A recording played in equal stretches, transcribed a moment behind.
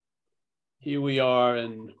here we are.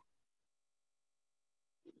 And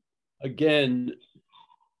again,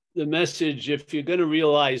 the message, if you're going to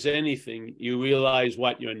realize anything, you realize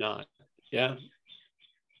what you're not. Yeah.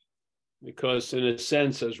 Because in a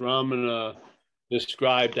sense, as Ramana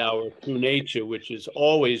described our true nature, which is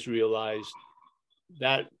always realized,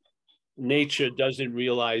 that nature doesn't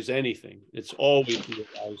realize anything. It's always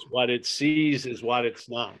realized. What it sees is what it's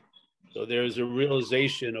not. So there's a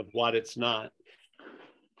realization of what it's not.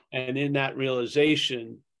 And in that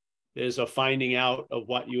realization, there's a finding out of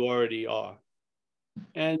what you already are.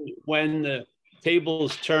 And when the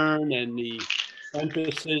tables turn and the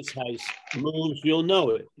emphasis has moved, you'll know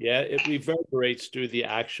it. Yeah, it reverberates through the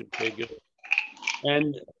action figure.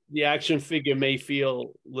 And the action figure may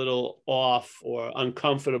feel a little off or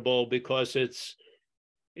uncomfortable because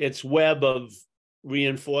its web of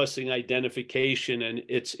reinforcing identification and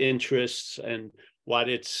its interests and what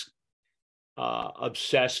it's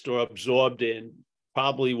obsessed or absorbed in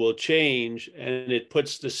probably will change, and it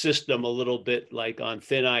puts the system a little bit like on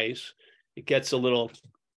thin ice. It gets a little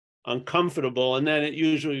uncomfortable, and then it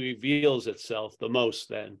usually reveals itself the most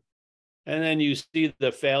then. And then you see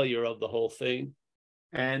the failure of the whole thing.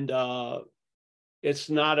 And it's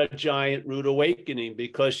not a giant rude awakening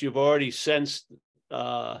because you've already sensed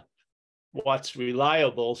what's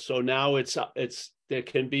reliable. So now there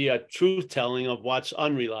can be a truth telling of what's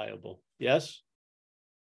unreliable. Yes?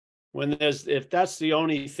 If that's the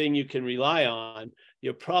only thing you can rely on,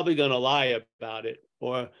 you're probably going to lie about it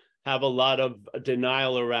or have a lot of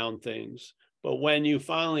denial around things. But when you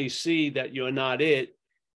finally see that you're not it,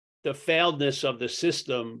 the failedness of the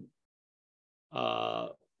system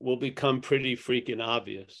will become pretty freaking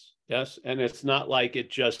obvious. Yes. And it's not like it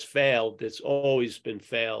just failed. It's always been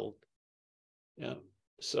failed. Yeah.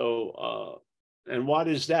 So, and what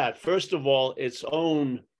is that? First of all, its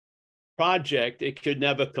own project, it could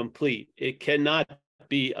never complete. It cannot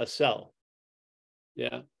be a cell.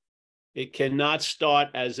 Yeah. It cannot start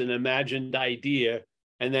as an imagined idea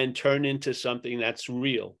and then turn into something that's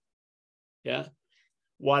real. Yeah.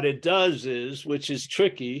 What it does is, which is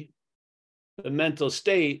tricky, the mental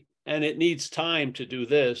state, and it needs time to do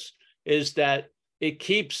this, is that it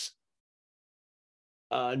keeps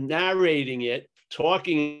narrating it,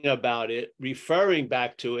 talking about it, referring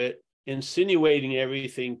back to it, insinuating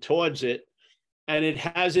everything towards it, and it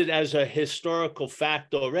has it as a historical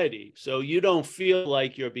fact already. So you don't feel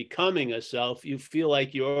like you're becoming a self, you feel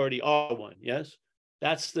like you already are one, yes?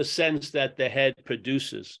 That's the sense that the head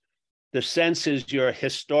produces. The sense is you're a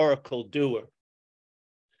historical doer.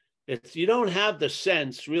 You don't have the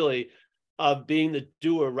sense really of being the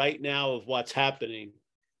doer right now of what's happening.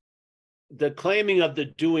 The claiming of the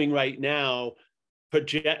doing right now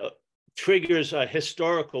triggers a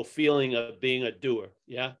historical feeling of being a doer.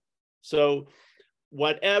 Yeah. So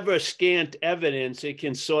whatever scant evidence it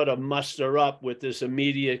can sort of muster up with this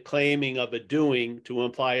immediate claiming of a doing to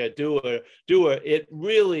imply a doer, it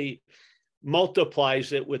really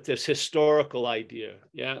multiplies it with this historical idea.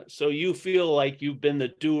 Yeah. So you feel like you've been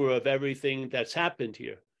the doer of everything that's happened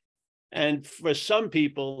here. And for some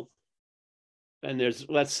people, and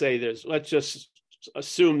let's just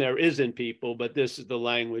assume there isn't people, but this is the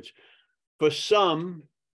language. For some,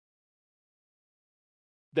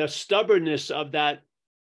 the stubbornness of that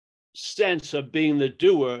sense of being the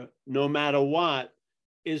doer, no matter what,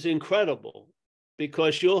 is incredible.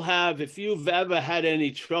 Because you'll have, if you've ever had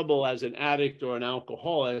any trouble as an addict or an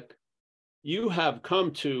alcoholic, you have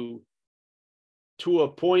come to a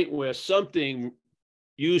point where something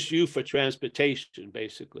used you for transportation,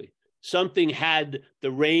 basically. Something had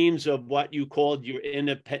the reins of what you called your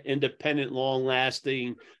independent,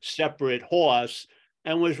 long-lasting, separate horse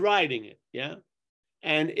and was riding it, yeah?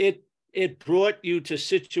 And it brought you to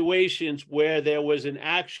situations where there was an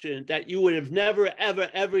action that you would have never, ever,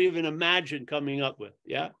 ever even imagined coming up with,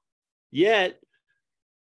 yeah? Yet,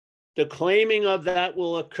 the claiming of that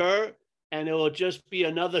will occur, and it will just be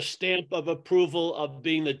another stamp of approval of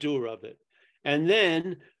being the doer of it. And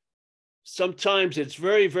then, sometimes it's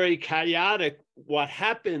very, very chaotic what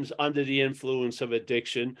happens under the influence of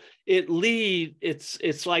addiction.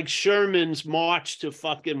 It's like Sherman's march to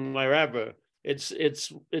fucking wherever. It's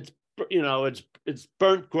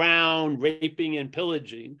burnt ground, raping and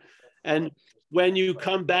pillaging. And when you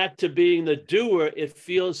come back to being the doer, it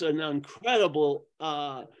feels an incredible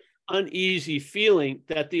uneasy feeling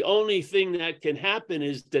that the only thing that can happen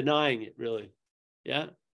is denying it, really. Yeah.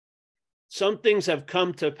 Some things have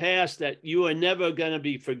come to pass that you are never going to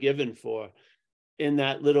be forgiven for in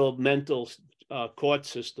that little mental court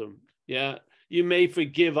system. Yeah. you may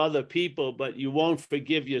forgive other people, but you won't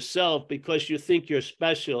forgive yourself because you think you're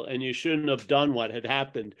special and you shouldn't have done what had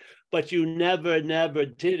happened. But you never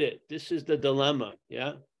did it. This is the dilemma,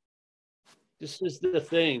 yeah? This is the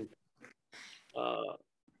thing.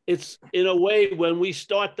 It's in a way, when we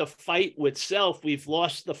start the fight with self, we've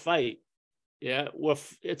lost the fight. Yeah,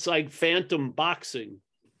 it's like phantom boxing.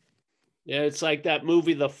 Yeah, it's like that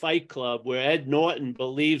movie, The Fight Club, where Ed Norton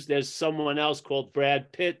believes there's someone else called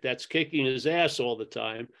Brad Pitt that's kicking his ass all the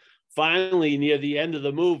time. Finally, near the end of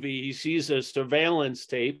the movie, he sees a surveillance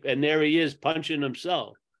tape, and there he is punching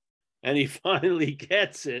himself. And he finally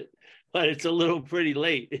gets it, but it's a little pretty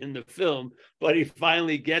late in the film, but he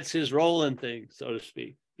finally gets his rolling thing, so to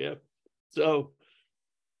speak. Yeah. So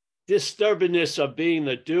this stubbornness of being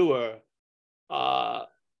the doer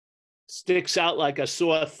sticks out like a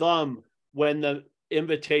sore thumb when the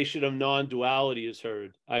invitation of non-duality is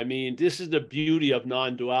heard. I mean, this is the beauty of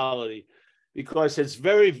non-duality, because it's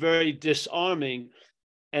very, very disarming.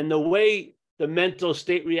 And the way the mental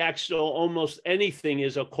state reacts to almost anything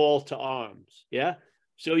is a call to arms. Yeah.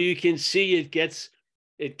 So you can see it gets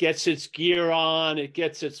its gear on, it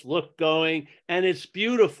gets its look going, and it's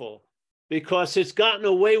beautiful because it's gotten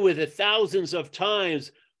away with it thousands of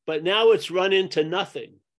times, but now it's run into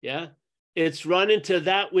nothing. Yeah. It's run into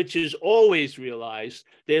that which is always realized.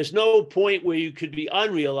 There's no point where you could be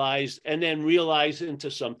unrealized and then realize into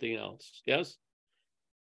something else. Yes.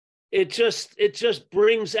 It just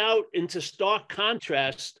brings out into stark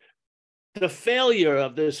contrast the failure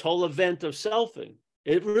of this whole event of selfing.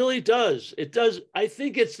 It really does. It does. I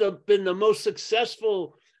think it's been the most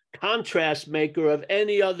successful contrast maker of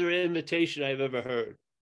any other invitation I've ever heard.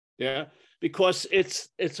 Yeah, because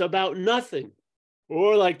it's about nothing.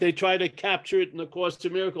 Or like they try to capture it in the Course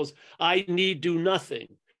in Miracles, I need do nothing.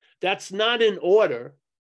 That's not an order,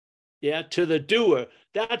 yeah, to the doer.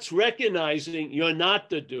 That's recognizing you're not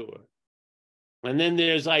the doer. And then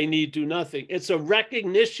there's I need do nothing. It's a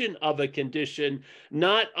recognition of a condition,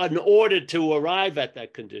 not an order to arrive at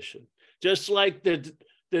that condition. Just like the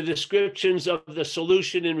descriptions of the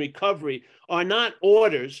solution in recovery are not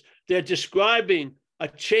orders. They're describing a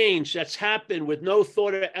change that's happened with no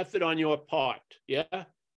thought or effort on your part. Yeah.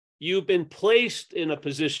 You've been placed in a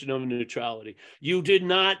position of neutrality. You did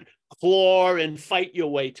not claw and fight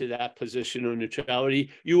your way to that position of neutrality.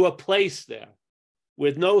 You were placed there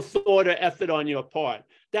with no thought or effort on your part.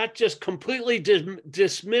 That just completely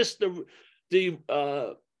dismissed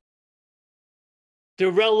the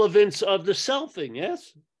relevance of the selfing.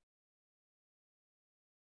 Yes.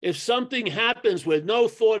 If something happens with no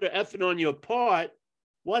thought or effort on your part,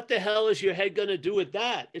 what the hell is your head going to do with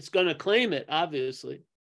that? It's going to claim it, obviously,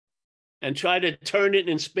 and try to turn it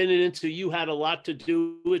and spin it into you had a lot to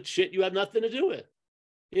do with shit you have nothing to do with.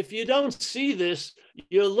 If you don't see this,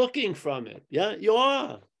 you're looking from it. Yeah, you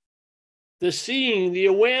are. The seeing, the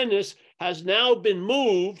awareness has now been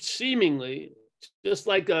moved, seemingly, just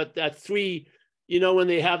like that three, when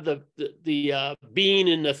they have the bean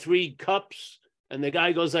in the three cups, and the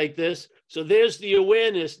guy goes like this. So there's the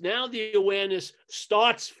awareness. Now the awareness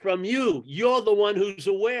starts from you. You're the one who's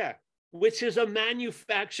aware, which is a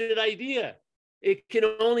manufactured idea. It can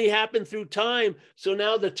only happen through time. So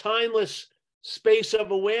now the timeless space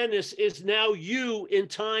of awareness is now you in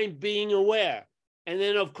time being aware. And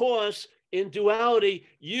then, of course, in duality,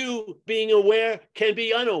 you being aware can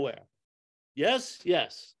be unaware. Yes,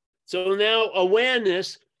 yes. So now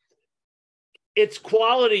awareness, its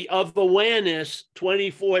quality of awareness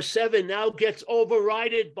 24/7 now gets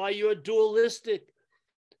overridden by your dualistic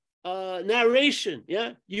narration.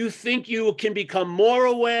 Yeah, you think you can become more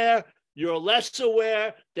aware, you're less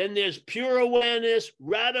aware. Then there's pure awareness,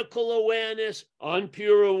 radical awareness,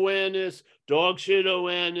 unpure awareness, dog shit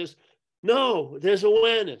awareness. No, there's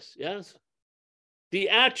awareness. Yes, the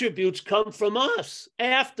attributes come from us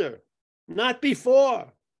after, not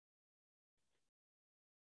before.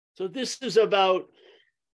 So this is about,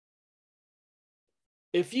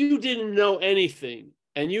 if you didn't know anything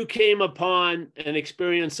and you came upon an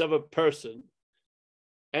experience of a person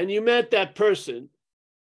and you met that person,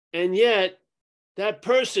 and yet that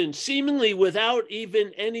person, seemingly without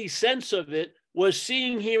even any sense of it, was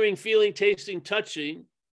seeing, hearing, feeling, tasting, touching,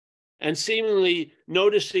 and seemingly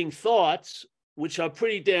noticing thoughts, which are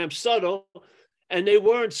pretty damn subtle, and they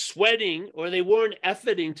weren't sweating or they weren't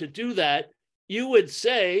efforting to do that, you would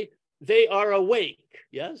say they are awake.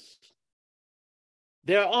 Yes?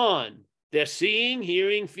 They're on. They're seeing,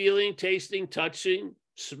 hearing, feeling, tasting, touching,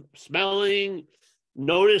 smelling,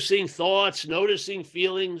 noticing thoughts, noticing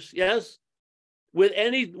feelings. Yes?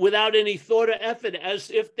 Without any thought or effort, as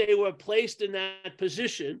if they were placed in that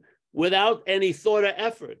position without any thought or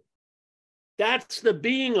effort. That's the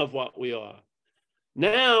being of what we are.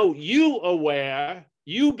 Now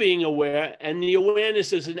you being aware, and the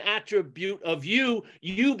awareness is an attribute of you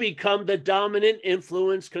become the dominant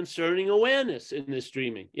influence concerning awareness in this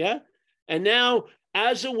dreaming. Yeah. And now,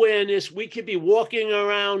 as awareness, we could be walking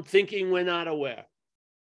around thinking we're not aware.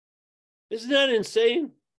 Isn't that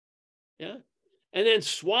insane? Yeah. And then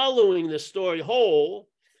swallowing the story whole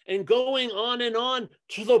and going on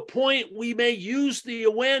to the point we may use the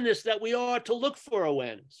awareness that we are to look for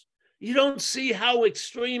awareness. You don't see how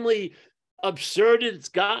extremely absurd it's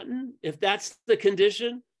gotten if that's the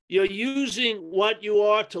condition. You're using what you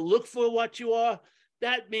are to look for what you are.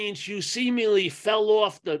 That means you seemingly fell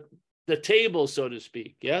off the table, so to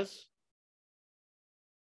speak. Yes?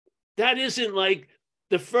 That isn't like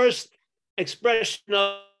the first expression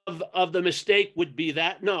of the mistake would be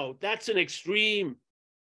that. No, that's an extreme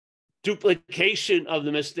duplication of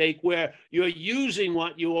the mistake where you're using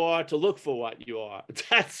what you are to look for what you are.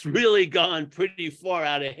 That's really gone pretty far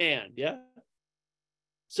out of hand. Yeah.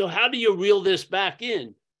 So how do you reel this back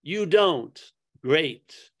in? You don't.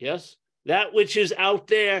 Great. Yes. That which is out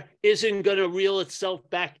there isn't going to reel itself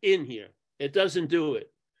back in here. It doesn't do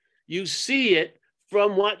it. You see it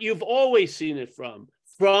from what you've always seen it from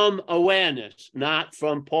awareness, not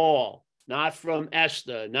from Paul, not from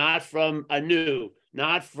Esther, not from Anu,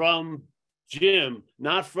 not from Jim,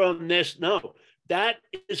 not from this. No, that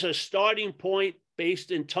is a starting point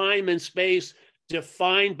based in time and space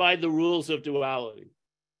defined by the rules of duality.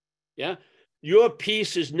 Yeah. Your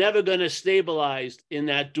piece is never going to stabilize in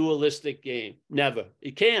that dualistic game. Never.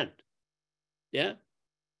 It can't. Yeah.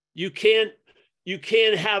 You can't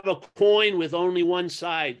have a coin with only one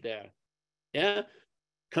side there. Yeah.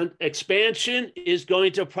 Expansion is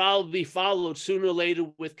going to probably be followed sooner or later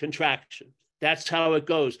with contraction. That's how it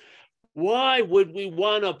goes. Why would we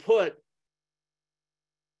want to put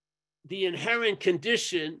the inherent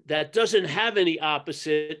condition that doesn't have any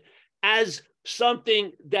opposite as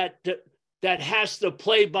something that has to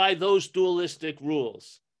play by those dualistic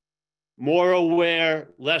rules? More aware,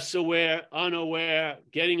 less aware, unaware,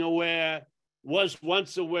 getting aware, was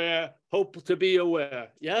once aware, hope to be aware.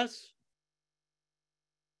 Yes?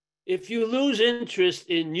 If you lose interest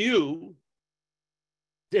in you,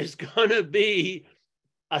 there's going to be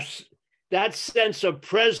that sense of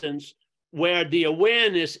presence where the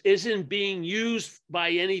awareness isn't being used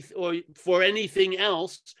by or for anything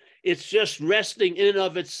else. It's just resting in and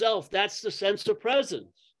of itself. That's the sense of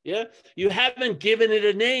presence. Yeah. You haven't given it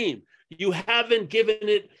a name. You haven't given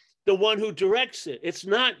it the one who directs it. It's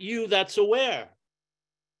not you that's aware.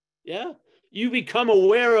 Yeah. You become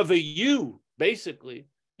aware of a you, basically.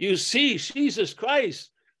 You see Jesus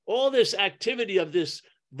Christ. All this activity of this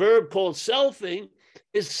verb called selfing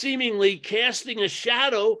is seemingly casting a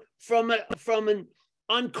shadow from an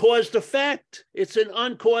uncaused effect. It's an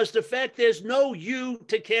uncaused effect. There's no you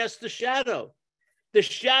to cast the shadow. The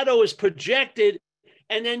shadow is projected,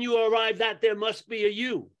 and then you arrive that there must be a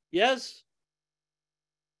you. Yes?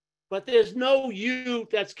 But there's no you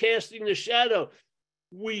that's casting the shadow.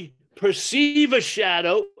 We perceive a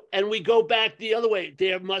shadow, and we go back the other way.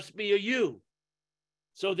 There must be a you.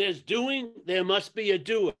 So there's doing, there must be a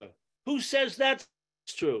doer. Who says that's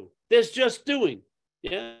true? There's just doing.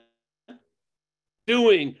 Yeah.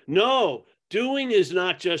 Doing. No, doing is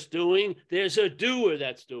not just doing. There's a doer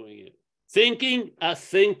that's doing it. Thinking, a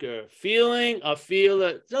thinker. Feeling, a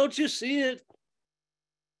feeler. Don't you see it?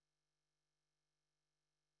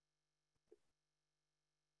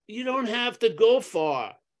 You don't have to go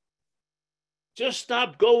far. Just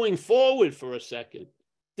stop going forward for a second.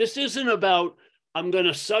 This isn't about, I'm going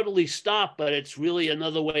to subtly stop, but it's really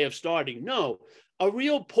another way of starting. No, a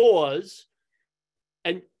real pause,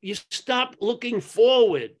 and you stop looking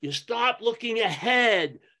forward. You stop looking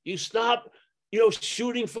ahead. You stop,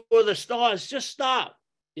 shooting for the stars. Just stop.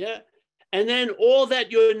 Yeah. And then all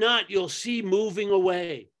that you're not, you'll see moving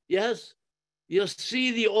away. Yes. You'll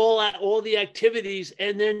see all the activities,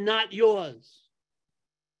 and they're not yours.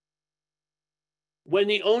 When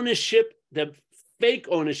the ownership, the fake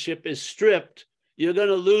ownership is stripped, you're going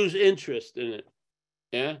to lose interest in it.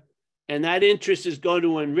 Yeah. And that interest is going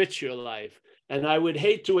to enrich your life. And I would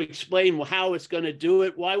hate to explain how it's going to do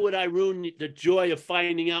it. Why would I ruin the joy of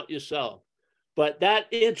finding out yourself? But that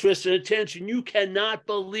interest and attention, you cannot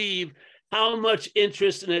believe how much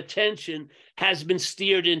interest and attention has been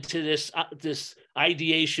steered into this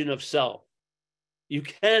ideation of self. You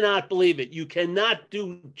cannot believe it. You cannot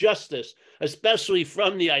do justice, especially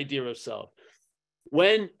from the idea of self.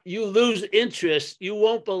 When you lose interest, you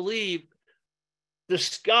won't believe the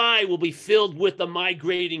sky will be filled with the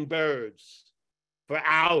migrating birds for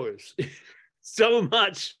hours. So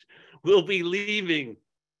much will be leaving.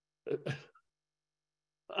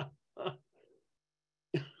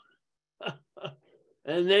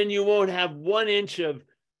 And then you won't have 1 inch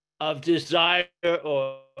of desire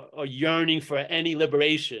or yearning for any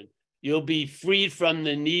liberation. You'll be freed from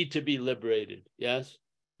the need to be liberated. Yes.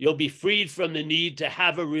 You'll be freed from the need to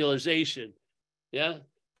have a realization. Yeah.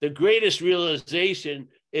 The greatest realization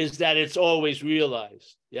is that it's always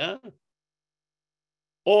realized. Yeah.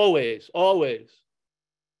 Always, always.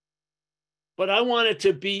 But I want it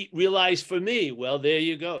to be realized for me. Well, there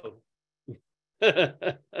you go.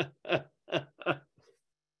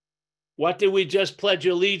 What did we just pledge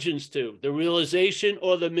allegiance to? The realization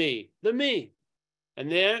or the me? The me.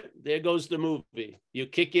 And there goes the movie. You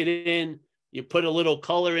kick it in, you put a little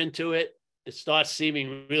color into it, it starts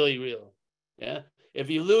seeming really real. Yeah. If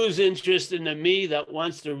you lose interest in the me that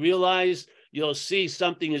wants to realize, you'll see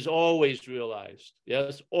something is always realized.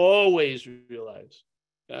 Yes, always realized.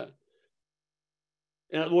 Yeah.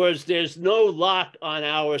 In other words, there's no lock on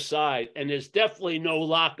our side, and there's definitely no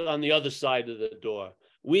lock on the other side of the door.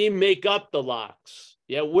 We make up the locks.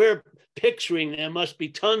 Yeah, we're picturing there must be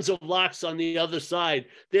tons of locks on the other side.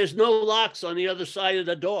 There's no locks on the other side of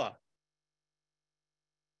the door.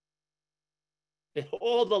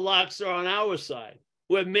 All the locks are on our side.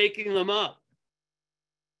 We're making them up.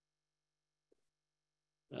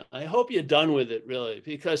 I hope you're done with it, really,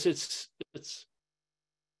 because it's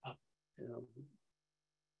you know.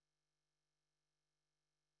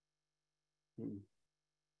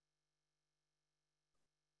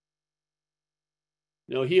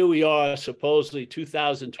 You know, here we are, supposedly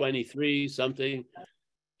 2023, something,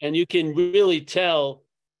 and you can really tell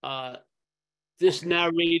this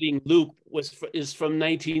narrating loop is from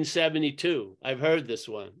 1972. I've heard this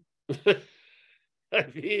one. I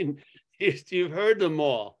mean, you've heard them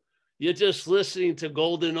all. You're just listening to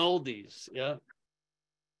golden oldies. Yeah.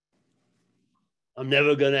 I'm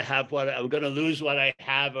never going to have I'm going to lose what I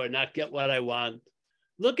have or not get what I want.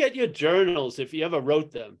 Look at your journals if you ever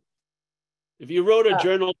wrote them. If you wrote a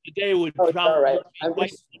journal today, it would probably all right. I'm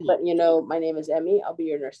just letting you know, my name is Emmy. I'll be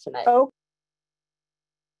your nurse tonight. Oh.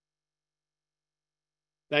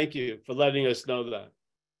 Thank you for letting us know that.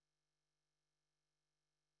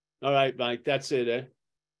 All right, Mike, that's it, eh?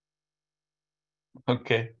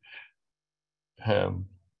 Okay.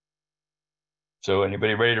 So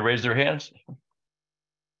anybody ready to raise their hands?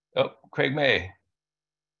 Oh, Craig May.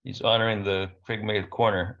 He's honoring the Craig May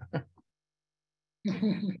corner.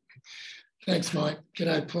 Thanks, Mike.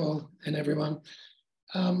 G'day, Paul and everyone.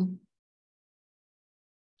 I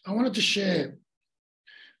wanted to share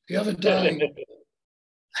the other day.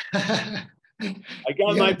 I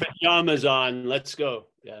got my pajamas on. Let's go.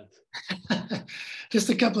 Yeah. Just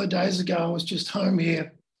a couple of days ago, I was just home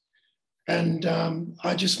here and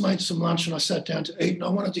I just made some lunch and I sat down to eat and I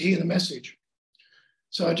wanted to hear the message.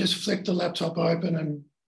 So I just flicked the laptop open and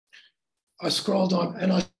I scrolled on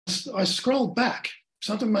and I scrolled back.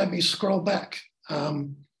 Something made me scroll back,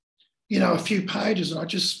 you know, a few pages, and I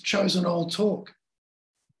just chose an old talk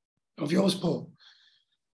of yours, Paul.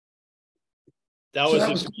 That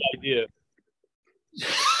was a good idea.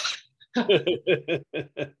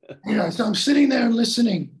 You know, so I'm sitting there and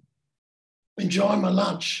listening, enjoying my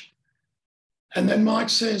lunch. And then Mike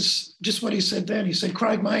says just what he said then. He said,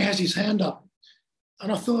 Craig May has his hand up.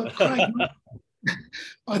 And I thought, Craig May.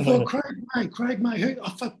 I thought, Craig May. Who? I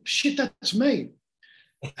thought, shit, that's me.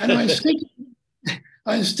 And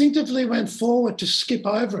I instinctively went forward to skip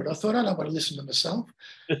over it. I thought, I don't want to listen to myself.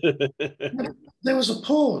 There was a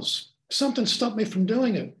pause. Something stopped me from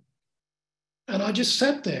doing it. And I just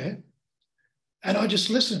sat there and I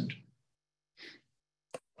just listened.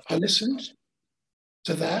 I listened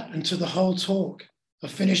to that and to the whole talk. I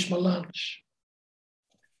finished my lunch.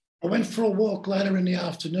 I went for a walk later in the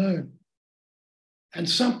afternoon and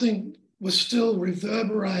something was still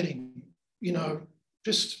reverberating, you know,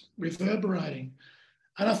 just reverberating.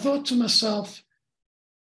 And I thought to myself,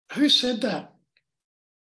 who said that?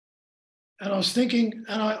 And I was thinking,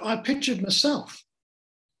 and I pictured myself.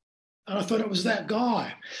 And I thought it was that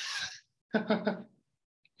guy. And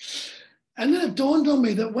then it dawned on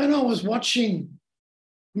me that when I was watching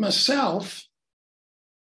myself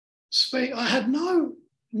speak, I had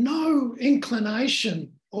no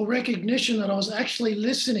inclination or recognition that I was actually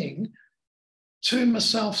listening to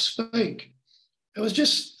myself speak. I was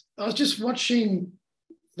just watching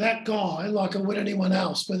that guy like I would anyone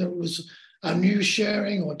else, whether it was a news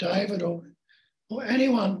sharing or David or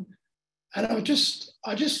anyone. And I just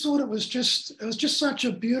thought it was just such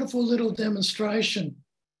a beautiful little demonstration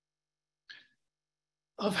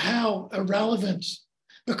of how irrelevant,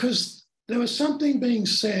 because there was something being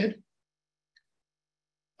said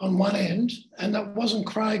on one end, and that wasn't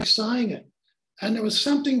Craig saying it. And there was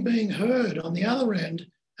something being heard on the other end,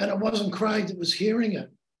 and it wasn't Craig that was hearing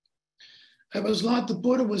it. It was like the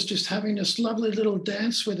Buddha was just having this lovely little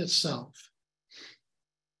dance with itself.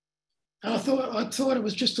 And I thought it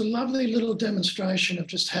was just a lovely little demonstration of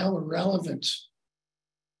just how irrelevant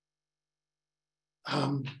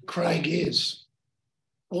Craig is,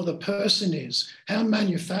 or the person is, how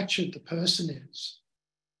manufactured the person is.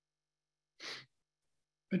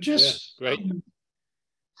 But just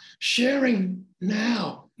sharing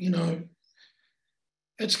now, you know,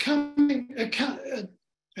 it's coming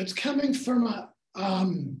from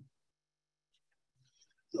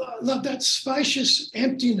that spacious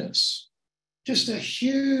emptiness, just a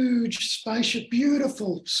huge, spacious,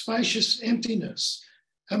 beautiful, spacious emptiness.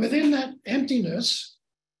 And within that emptiness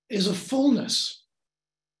is a fullness.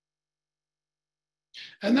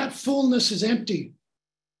 And that fullness is empty.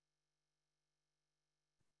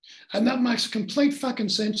 And that makes complete fucking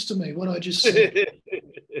sense to me, what I just said.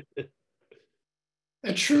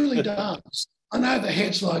 It truly does. I know the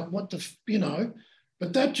head's like, what the, you know,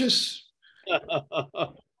 but that just,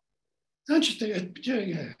 don't you think,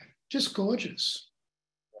 yeah, just gorgeous.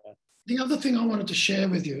 The other thing I wanted to share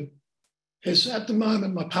with you is at the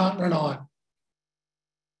moment, my partner and I,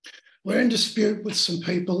 we're in dispute with some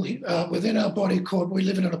people within our body corporate. We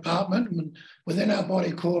live in an apartment, and within our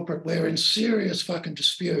body corporate, we're in serious fucking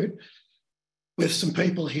dispute with some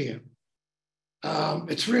people here.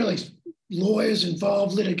 It's really lawyers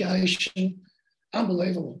involved, litigation,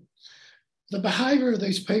 unbelievable. The behaviour of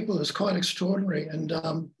these people is quite extraordinary. And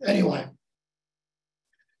anyway,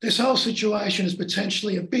 this whole situation is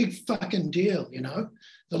potentially a big fucking deal, you know.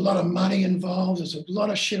 There's a lot of money involved. There's a lot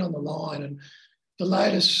of shit on the line. And the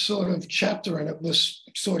latest sort of chapter in it was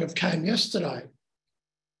sort of came yesterday.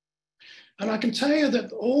 And I can tell you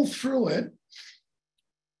that all through it,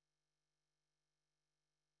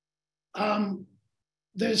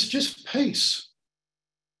 there's just peace.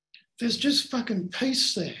 There's just fucking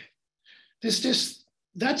peace there. There's just,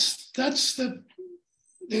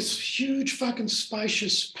 this huge fucking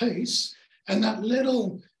spacious peace, and that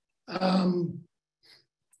little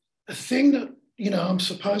thing that, you know, I'm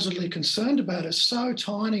supposedly concerned about is so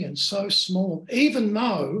tiny and so small, even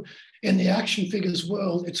though in the action figures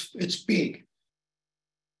world, it's big.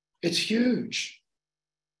 It's huge.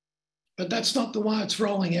 But that's not the way it's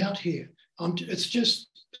rolling out here. It's just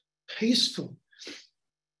peaceful.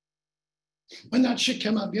 When that shit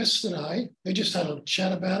came up yesterday, we just had a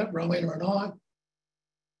chat about it, Rowena and I.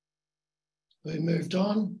 We moved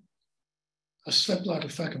on. I slept like a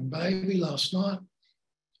fucking baby last night.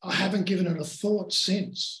 I haven't given it a thought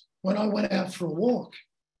since. When I went out for a walk,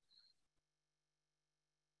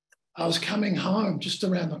 I was coming home just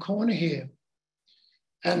around the corner here,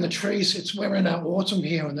 and the trees, we're in our autumn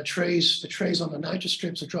here, and the trees on the nature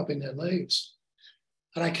strips are dropping their leaves.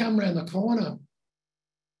 And I come around the corner,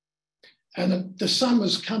 and the sun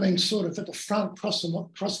was coming sort of at the front,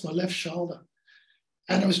 across my left shoulder.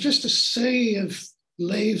 And it was just a sea of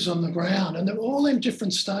leaves on the ground, and they're all in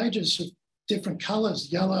different stages of different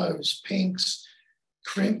colours, yellows, pinks,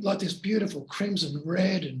 like this beautiful crimson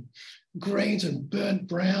red and greens and burnt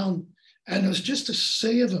brown. And there was just a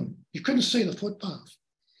sea of them. You couldn't see the footpath.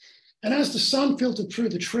 And as the sun filtered through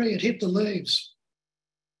the tree, it hit the leaves.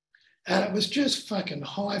 And it was just fucking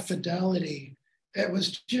high fidelity. It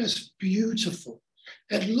was just beautiful.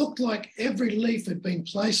 It looked like every leaf had been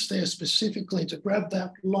placed there specifically to grab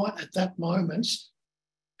that light at that moment.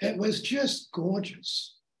 It was just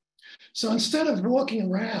gorgeous. So instead of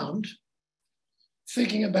walking around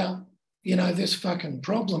thinking about, you know, this fucking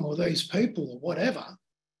problem or these people or whatever,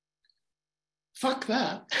 fuck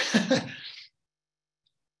that.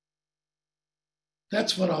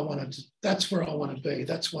 That's what I wanted to, that's where I want to be.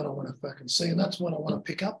 That's what I want to fucking see. And that's what I want to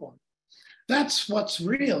pick up on. That's what's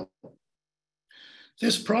real.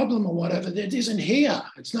 This problem or whatever, it isn't here.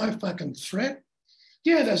 It's no fucking threat.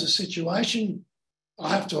 Yeah, there's a situation. We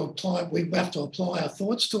have to apply our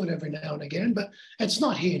thoughts to it every now and again, but it's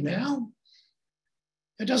not here now.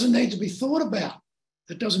 It doesn't need to be thought about.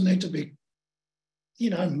 It doesn't need to be, you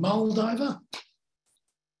know, mulled over.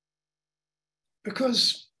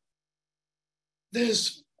 Because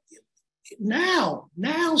there's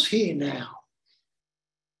now's here now.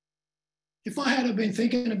 If I had been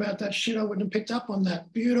thinking about that shit, I wouldn't have picked up on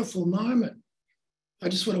that beautiful moment. I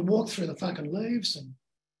just would have walked through the fucking leaves. And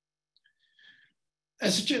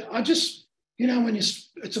I just, you know,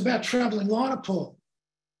 it's about traveling lighter, Paul.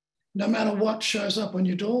 No matter what shows up on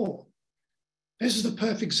your door. This is the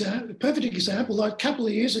perfect example. Like a couple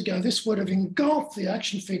of years ago, this would have engulfed the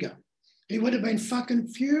action figure. He would have been fucking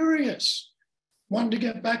furious. wanting to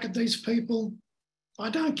get back at these people. I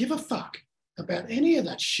don't give a fuck about any of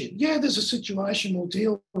that shit. Yeah, there's a situation, we'll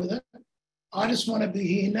deal with it. I just want to be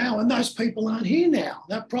here now, and those people aren't here now.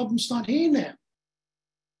 That problem's not here now.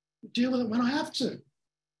 Deal with it when I have to.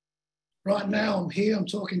 Right now, I'm here, I'm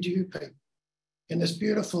talking to you people in this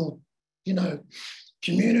beautiful,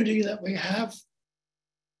 community that we have,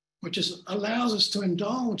 which allows us to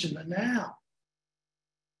indulge in the now.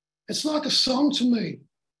 It's like a song to me,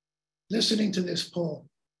 listening to this, Paul.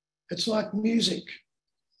 It's like music.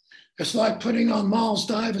 It's like putting on Miles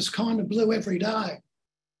Davis' Kind of Blue every day.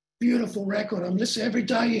 Beautiful record. I'm listening every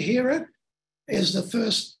day you hear it is the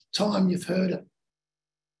first time you've heard it.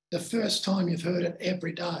 The first time you've heard it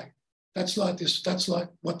every day. That's like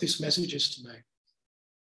what this message is to me.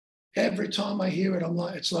 Every time I hear it,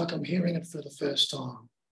 it's like I'm hearing it for the first time.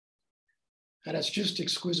 And it's just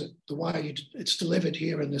exquisite the way it's delivered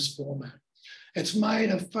here in this format. It's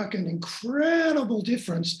made a fucking incredible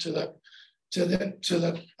difference to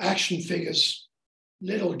the action figures'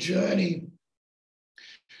 little journey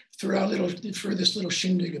through this little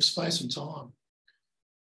shindig of space and time.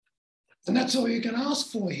 And that's all you can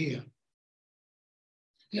ask for here.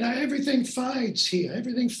 Everything fades here.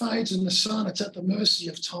 Everything fades in the sun. It's at the mercy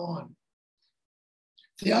of time.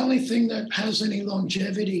 The only thing that has any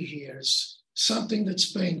longevity here is something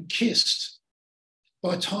that's been kissed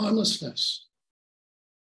by timelessness.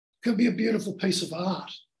 Could be a beautiful piece of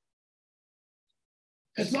art.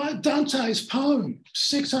 It's like Dante's poem,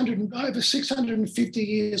 over 650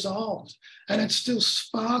 years old, and it still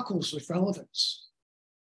sparkles with relevance.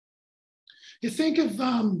 You think of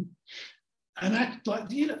an act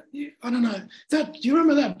like, I don't know, do you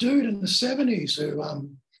remember that dude in the 70s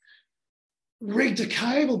who rigged a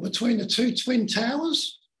cable between the two twin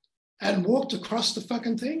towers and walked across the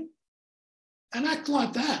fucking thing? An act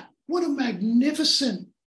like that. What a magnificent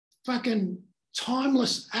fucking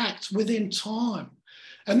timeless act within time.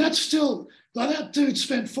 And that's still, like, that dude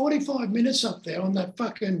spent 45 minutes up there on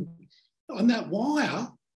that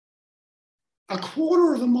wire, a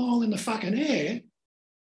quarter of a mile in the fucking air.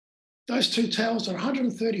 Those two towers are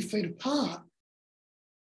 130 feet apart.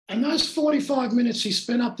 And those 45 minutes he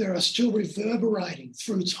spent up there are still reverberating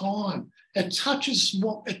through time. It touches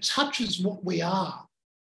what we are.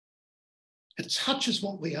 It touches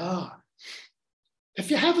what we are.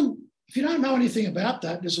 If you don't know anything about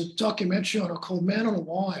that, there's a documentary on it called Man on a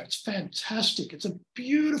Wire. It's fantastic. It's a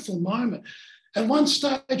beautiful moment. At one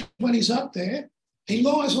stage when he's up there, he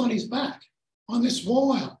lies on his back on this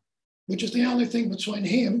wire, which is the only thing between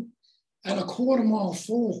him and a quarter-mile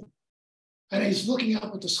fall. And he's looking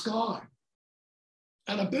up at the sky.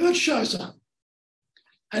 And a bird shows up.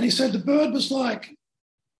 And he said the bird was like,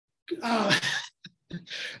 the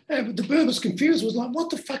bird was confused, was like, what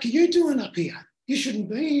the fuck are you doing up here? You shouldn't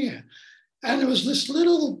be here. And there was this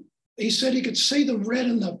little, he said he could see the red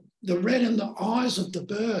in the eyes of the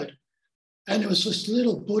bird. And there was this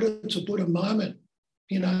little Buddha to Buddha moment,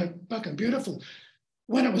 fucking beautiful.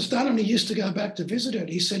 When it was done and he used to go back to visit it,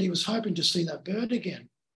 he said he was hoping to see that bird again.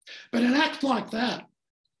 But an act like that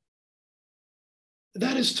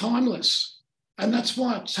is timeless. And that's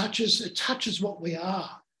why it touches what we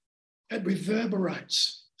are. It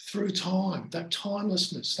reverberates through time, that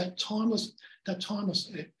timelessness.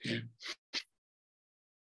 Yeah.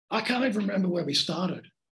 I can't even remember where we started.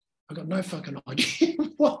 I've got no fucking idea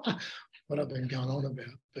what I've been going on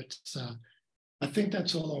about. But I think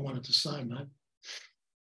that's all I wanted to say, mate.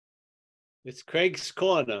 It's Craig's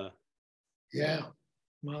Corner. Yeah.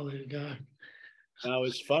 Well, there you go. Now,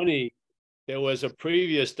 it's funny. There was a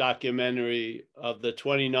previous documentary of the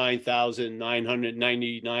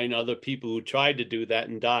 29,999 other people who tried to do that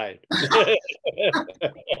and died.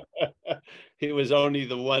 He was only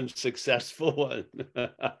the one successful one.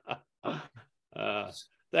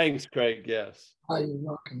 Thanks, Craig. Yes. Oh, you're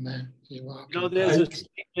welcome, man. You're welcome. There's a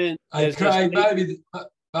statement. Craig,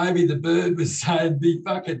 maybe the bird was saying, "Be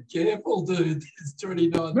fucking careful, dude. It's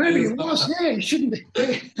 29." Maybe it was. Yeah, you shouldn't be.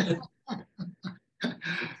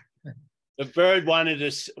 The bird wanted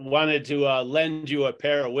to lend you a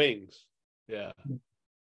pair of wings. Yeah,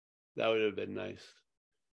 that would have been nice.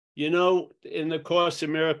 In the Course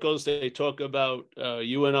in Miracles, they talk about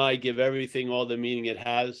you and I give everything all the meaning it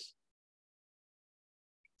has.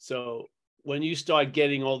 So when you start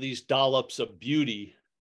getting all these dollops of beauty,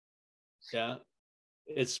 yeah,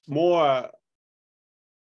 it's more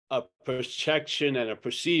a projection and a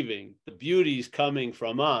perceiving. The beauty is coming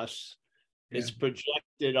from us. Yeah. It's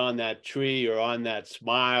projected on that tree or on that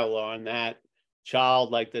smile or on that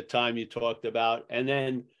child, like the time you talked about. And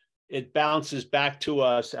then it bounces back to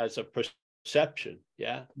us as a perception,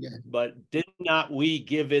 yeah? Yeah. But did not we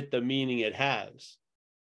give it the meaning it has?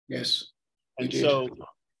 Yes. We And did.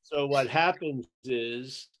 so what happens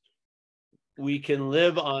is we can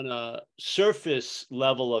live on a surface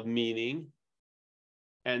level of meaning,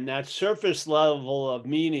 and that surface level of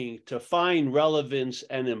meaning, to find relevance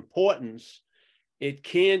and importance, it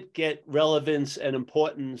can't get relevance and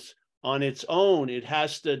importance on its own. It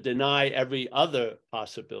has to deny every other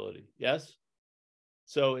possibility. Yes?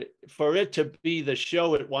 So for it to be the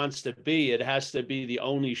show it wants to be, it has to be the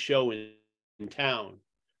only show in town.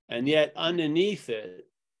 And yet underneath it,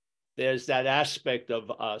 there's that aspect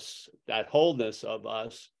of us, that wholeness of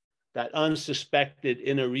us, that unsuspected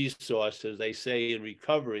inner resource, as they say in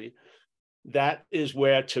recovery. That is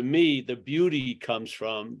where, to me, the beauty comes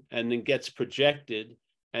from and then gets projected.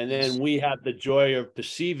 And then we have the joy of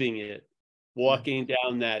perceiving it, walking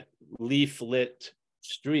down that leaf-lit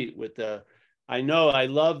street with the, I know, I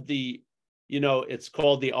love the, it's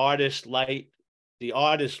called the artist light. The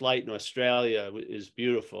artist light in Australia is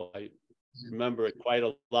beautiful. I remember it quite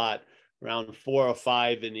a lot. Around 4 or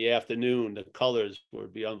 5 in the afternoon, the colors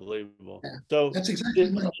would be unbelievable. Yeah, so that's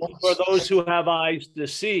exactly what it was. For those who have eyes to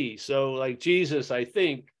see. So like Jesus, I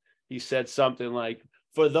think he said something like,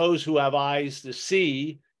 for those who have eyes to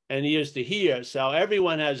see and ears to hear. So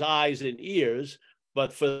everyone has eyes and ears,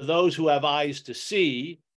 but for those who have eyes to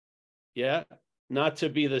see, yeah, not to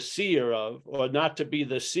be the seer of, or not to be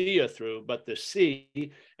the seer through, but to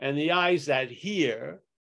see, and the eyes that hear,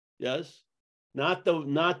 yes, not the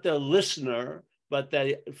listener, but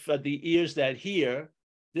for the ears that hear.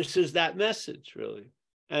 This is that message, really.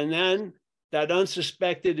 And then that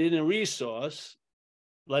unsuspected inner resource,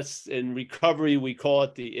 in recovery, we call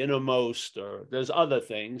it the innermost, or there's other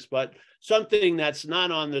things, but something that's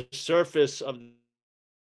not on the surface of the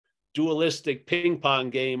dualistic ping pong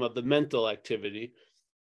game of the mental activity.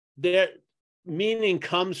 Their meaning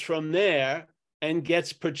comes from there and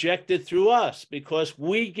gets projected through us, because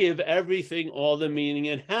we give everything all the meaning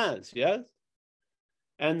it has, yes?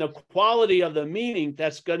 And the quality of the meaning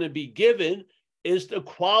that's going to be given is the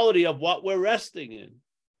quality of what we're resting in,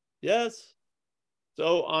 yes?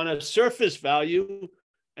 So on a surface value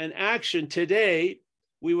and action today,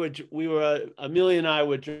 we were Amelia and I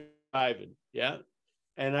were driving, yeah?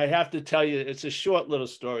 And I have to tell you, it's a short little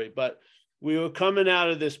story, but we were coming out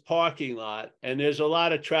of this parking lot, and there's a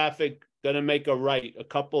lot of traffic going to make a right, a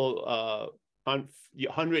couple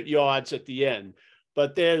 100 yards at the end.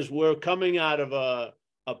 But we're coming out of a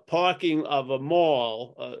parking of a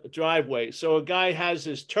mall, a driveway. So a guy has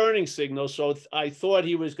his turning signal. So I thought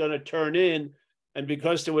he was going to turn in. And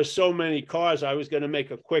because there were so many cars, I was going to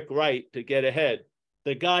make a quick right to get ahead.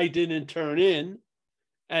 The guy didn't turn in.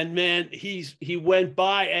 And man, he went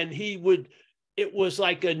by, and it was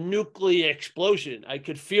like a nuclear explosion. I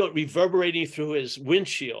could feel it reverberating through his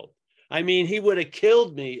windshield. I mean, he would have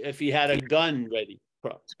killed me if he had a gun ready.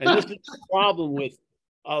 And this is the problem with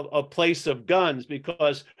a place of guns,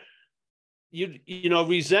 because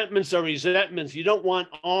resentments are resentments. You don't want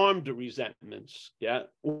armed resentments. Yeah.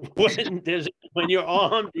 When you're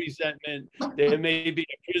armed resentment, there may be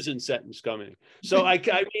a prison sentence coming. So I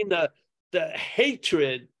mean, the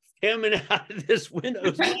hatred coming out of this window,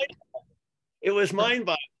 it was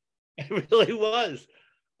mind-boggling. It really was.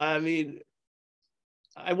 I mean,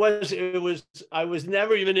 I was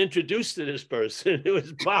never even introduced to this person. It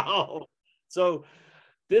was wow. So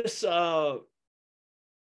this,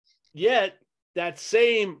 yet that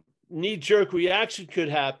same knee-jerk reaction could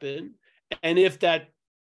happen. And if that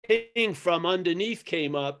ping from underneath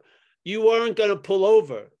came up, you weren't going to pull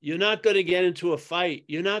over. You're not going to get into a fight.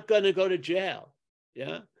 You're not going to go to jail.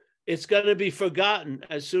 Yeah. It's going to be forgotten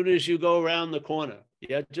as soon as you go around the corner.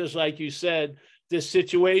 Yeah. Just like you said, this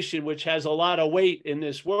situation, which has a lot of weight in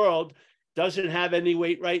this world, doesn't have any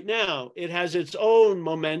weight right now. It has its own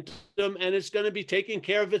momentum, and it's going to be taking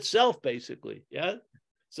care of itself, basically. Yeah.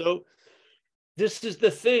 So this is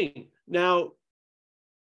the thing. Now,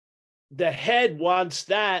 the head wants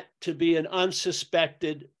that to be an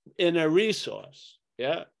unsuspected inner resource.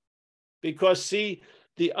 Yeah. Because see,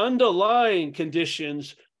 the underlying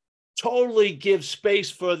conditions totally give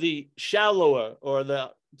space for the shallower or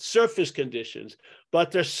the surface conditions,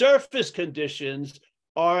 but the surface conditions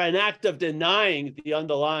are an act of denying the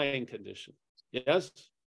underlying condition. Yes.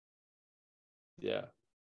 Yeah.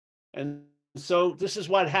 And so this is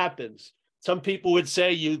what happens. Some people would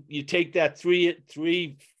say you take that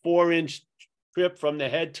 3-4 inch trip from the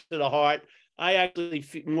head to the heart. I actually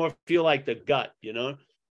more feel like the gut,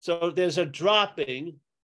 So there's a dropping,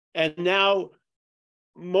 and now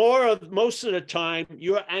most of the time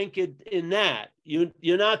you're anchored in that.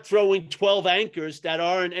 You're not throwing 12 anchors that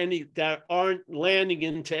aren't landing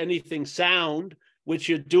into anything sound, which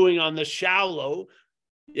you're doing on the shallow.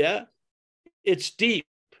 Yeah, it's deep.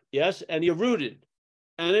 Yes, and you're rooted,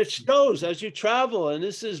 and it shows as you travel. And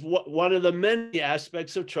this is one of the many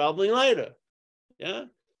aspects of traveling lighter. Yeah,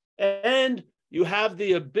 and you have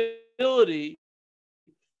the ability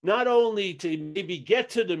not only to maybe get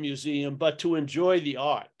to the museum, but to enjoy the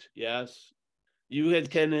art. Yes, you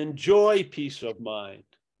can enjoy peace of mind,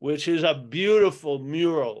 which is a beautiful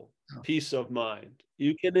mural. Peace of mind,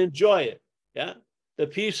 you can enjoy it. Yeah, the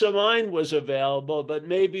peace of mind was available, but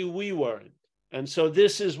maybe we weren't. And so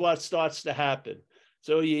this is what starts to happen.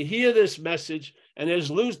 So you hear this message, and there's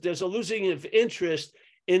a losing of interest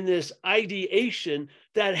in this ideation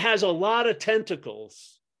that has a lot of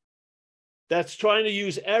tentacles, that's trying to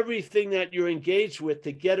use everything that you're engaged with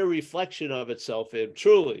to get a reflection of itself in.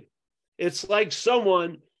 Truly, it's like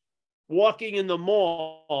someone walking in the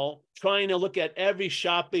mall trying to look at every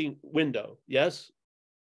shopping window. Yes?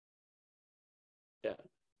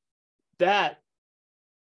 Yeah.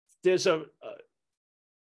 There's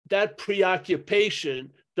that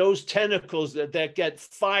preoccupation, those tentacles that get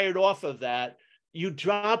fired off of that, you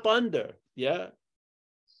drop under. Yeah.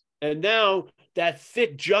 And now that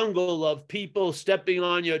thick jungle of people stepping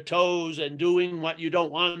on your toes and doing what you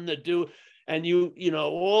don't want them to do, and you know,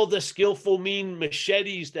 all the skillful mean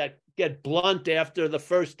machetes that get blunt after the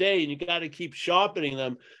first day, and you got to keep sharpening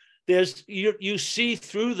them. You see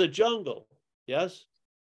through the jungle. Yes,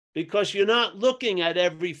 because you're not looking at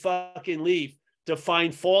every fucking leaf to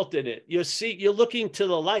find fault in it. You're looking to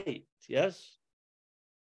the light. Yes.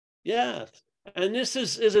 Yes. And this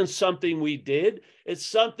isn't something we did. It's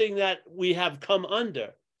something that we have come under.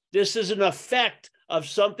 This is an effect of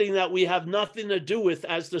something that we have nothing to do with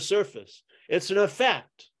as the surface. It's an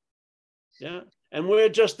effect. Yeah. And we're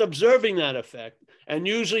just observing that effect. And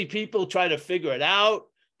usually people try to figure it out.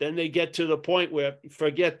 Then they get to the point where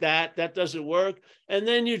forget that doesn't work. And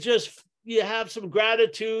then you have some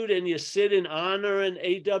gratitude and you sit in honor and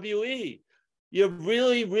AWE. You're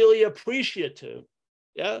really, really appreciative.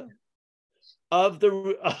 Yeah. Of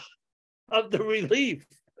the relief.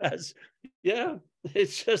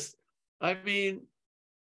 It's just, I mean,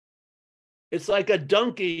 it's like a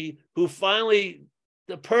donkey who finally,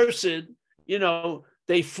 the person, you know,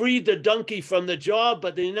 they freed the donkey from the job,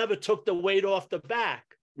 but they never took the weight off the back.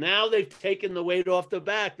 Now they've taken the weight off the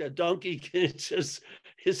back. The donkey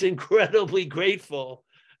is incredibly grateful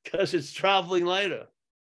because it's traveling lighter,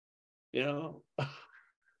 you know.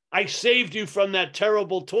 I saved you from that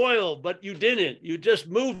terrible toil, but you didn't. You just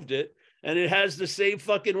moved it, and it has the same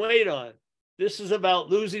fucking weight on. This is about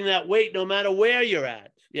losing that weight no matter where you're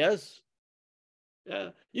at. Yes? Yeah.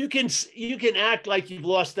 You can act like you've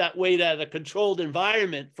lost that weight at a controlled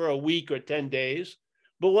environment for a week or 10 days,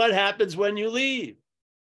 but what happens when you leave?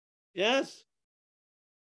 Yes?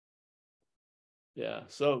 Yeah.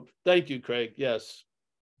 So thank you, Craig. Yes.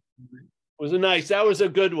 That was a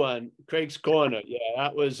good one. Craig's Corner. Yeah,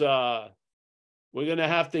 that was, we're going to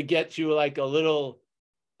have to get you like a little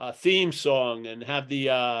theme song and have the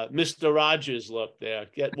Mr. Rogers look there.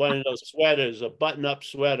 Get one of those sweaters, a button-up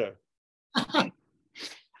sweater.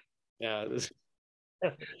 Yeah.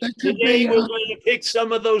 Today we're going to pick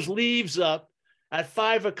some of those leaves up at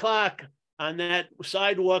 5 o'clock on that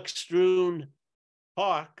sidewalk strewn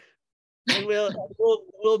park. And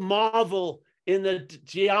we'll marvel in the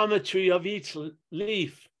geometry of each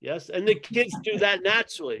leaf. Yes. And the kids do that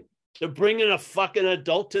naturally. They're bringing a fucking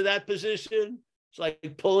adult to that position. It's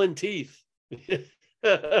like pulling teeth.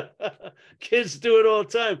 Kids do it all the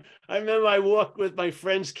time. I remember I walked with my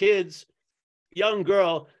friend's kids, young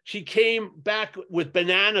girl. She came back with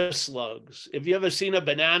banana slugs. If you ever seen a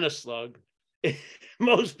banana slug,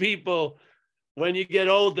 most people, when you get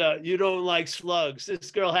older, you don't like slugs. This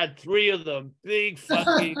girl had 3 of them, big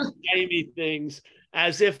fucking slimy things,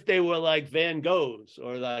 as if they were like Van Goghs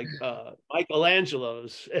or like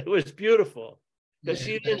Michelangelo's. It was beautiful because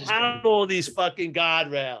she didn't have all these fucking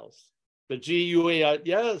guardrails. The GUA,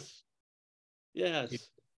 yes.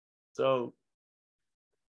 So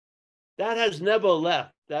that has never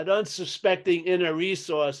left. That unsuspecting inner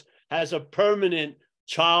resource has a permanent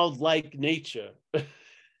childlike nature.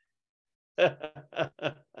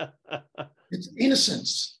 It's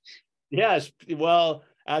innocence. Yes. Well,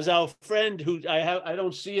 as our friend who I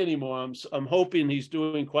don't see anymore, I'm hoping he's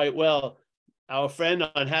doing quite well. Our friend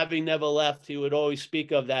on Having Never Left, he would always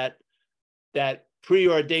speak of that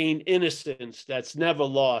preordained innocence that's never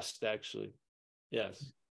lost, actually.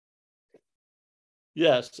 Yes.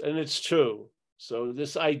 Yes, and it's true. So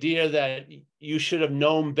this idea that you should have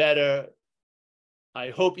known better, I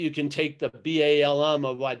hope you can take the BALM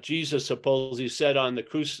of what Jesus supposedly said on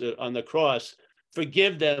the cross.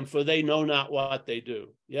 Forgive them, for they know not what they do.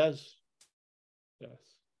 Yes? Yes.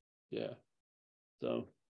 Yeah. So,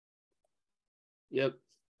 yep.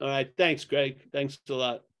 All right. Thanks, Greg. Thanks a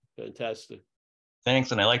lot. Fantastic.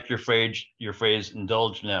 Thanks, and I like your phrase.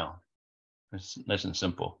 Indulge now. It's nice and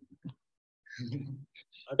simple.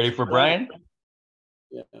 Ready for Brian?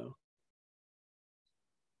 Yeah.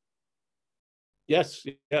 Yes.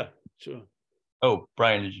 Yeah. Sure. Oh,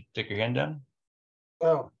 Brian, did you take your hand down?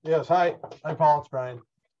 Oh, yes. Hi, Paul. It's Brian.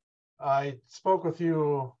 I spoke with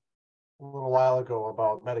you a little while ago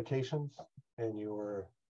about medications, and you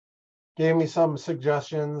gave me some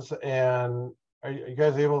suggestions. And are you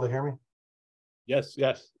guys able to hear me? Yes.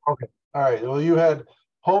 Yes. Okay. All right. Well, you had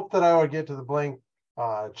hoped that I would get to the blank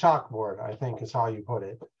chalkboard, I think is how you put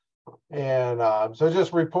it. And so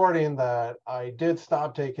just reporting that I did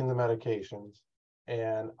stop taking the medications,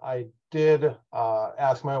 and I did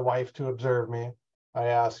ask my wife to observe me. I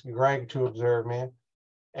asked Greg to observe me,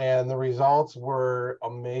 and the results were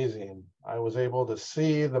amazing. I was able to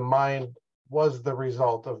see the mind was the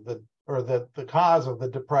result of the cause of the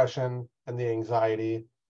depression and the anxiety,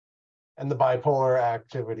 and the bipolar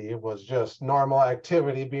activity was just normal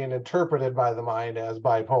activity being interpreted by the mind as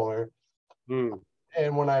bipolar.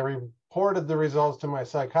 And when I reported the results to my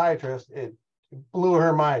psychiatrist, it blew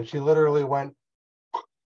her mind. She literally went,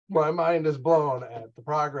 "My mind is blown at the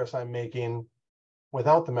progress I'm making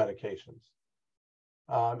without the medications."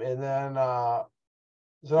 And then,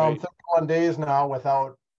 so I'm 31 days now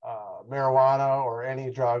without marijuana or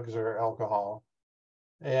any drugs or alcohol.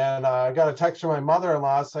 And I got a text from my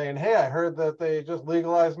mother-in-law saying, "Hey, I heard that they just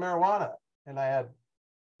legalized marijuana." And I had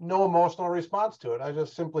no emotional response to it. I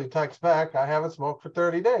just simply text back, "I haven't smoked for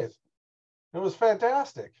 30 days. It was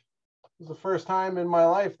fantastic. It was the first time in my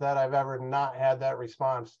life that I've ever not had that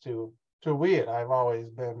response to weed. I've always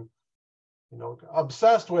been,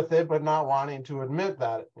 obsessed with it, but not wanting to admit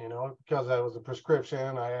that, because that was a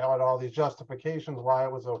prescription. I had all these justifications why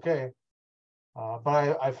it was okay.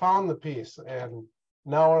 But I found the peace. And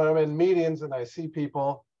now when I'm in meetings and I see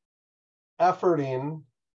people efforting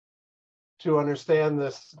to understand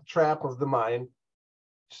this trap of the mind,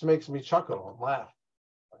 it just makes me chuckle and laugh.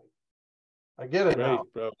 I get it now.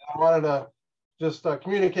 Bro. I wanted to just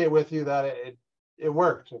communicate with you that it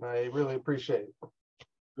worked, and I really appreciate it.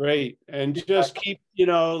 Great. And just keep,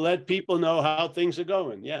 let people know how things are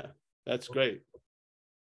going. Yeah, that's great.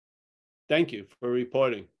 Thank you for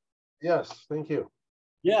reporting. Yes, thank you.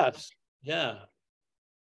 Yes. Yeah.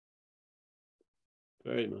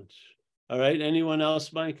 Very much. All right. Anyone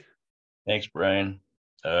else, Mike? Thanks, Brian.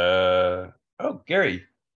 Gary.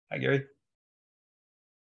 Hi, Gary.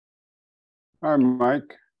 Hi,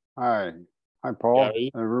 Mike. Hi, Paul,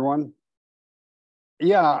 Gary. everyone.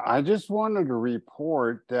 Yeah, I just wanted to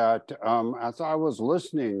report that as I was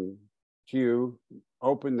listening to you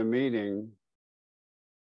open the meeting,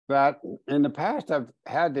 that in the past I've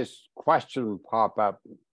had this question pop up.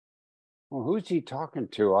 Well, who's he talking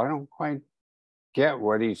to? I don't quite get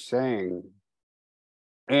what he's saying.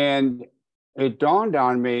 And it dawned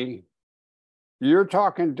on me, you're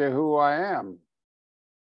talking to who I am,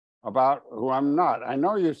 about who I'm not. I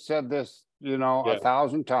know you've said this,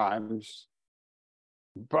 1,000 times,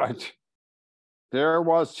 but there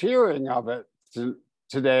was hearing of it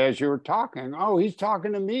today as you were talking. Oh, he's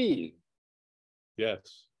talking to me.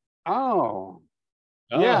 Yes. Oh.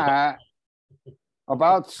 Yeah.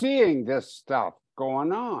 About seeing this stuff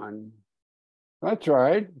going on. That's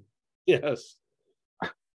right. Yes.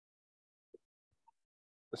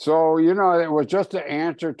 So, it was just an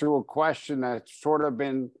answer to a question that's sort of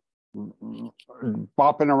been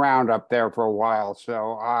bopping around up there for a while.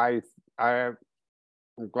 So I'm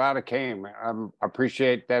glad it came. I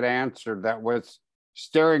appreciate that answer. That was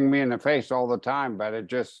staring me in the face all the time, but it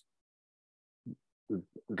just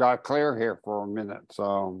got clear here for a minute.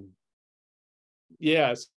 So,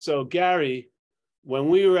 yes. So, Gary, when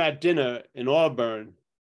we were at dinner in Auburn,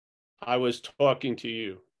 I was talking to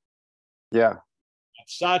you. Yeah.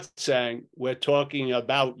 Satsang, we're talking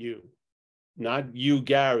about you, not you,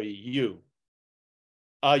 Gary, you.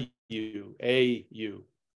 A you.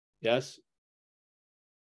 Yes?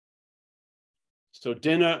 So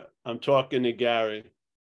dinner, I'm talking to Gary.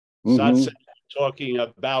 Satsang, talking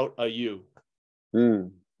about a you.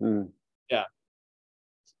 Yeah.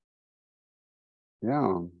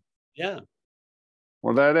 Yeah. Yeah.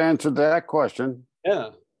 Well, that answered that question. Yeah.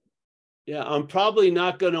 Yeah, I'm probably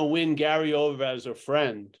not going to win Gary over as a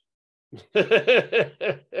friend.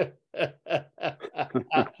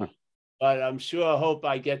 but I'm sure I hope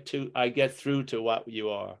I get through to what you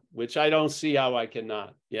are, which I don't see how I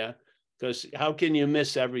cannot. Yeah. Because how can you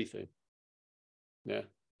miss everything? Yeah.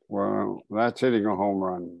 Well, that's hitting a home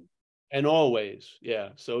run. And always, yeah.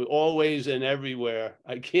 So always and everywhere,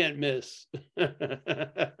 I can't miss.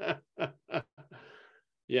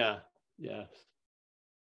 Yeah, yeah.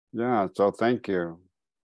 Yeah, so thank you.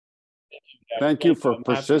 Thank you for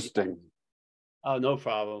persisting. Oh, no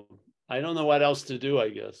problem. I don't know what else to do, I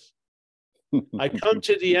guess. I come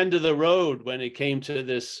to the end of the road when it came to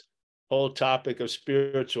this whole topic of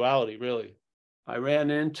spirituality, really. I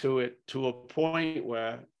ran into it to a point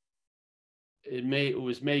where it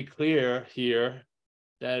was made clear here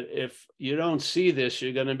that if you don't see this,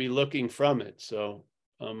 you're going to be looking from it. So,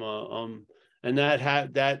 and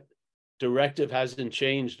that directive hasn't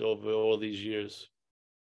changed over all these years.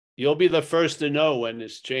 You'll be the first to know when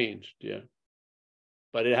it's changed, yeah,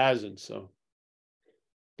 but it hasn't. So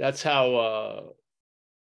that's how.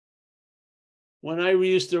 When I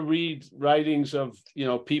used to read writings of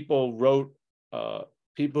people wrote,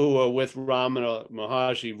 people who were with Ramana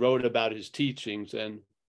Maharshi wrote about his teachings, and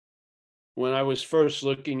when I was first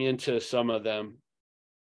looking into some of them,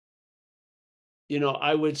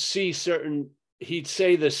 I would see he'd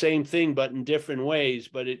say the same thing, but in different ways,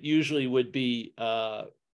 but it usually would be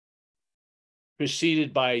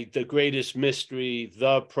preceded by the greatest mystery,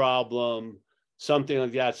 the problem, something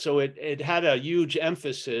like that. So it had a huge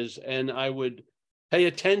emphasis, and I would pay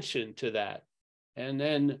attention to that. And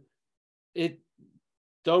then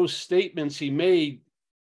those statements he made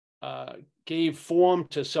gave form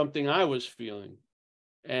to something I was feeling,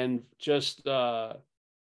 and just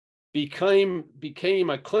became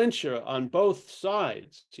a clincher on both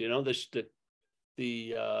sides.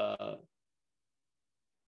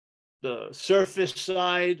 The surface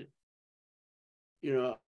side,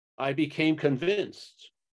 I became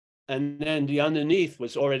convinced, and then the underneath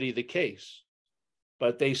was already the case.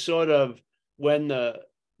 But they sort of, when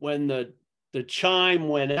the chime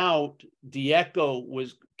went out, the echo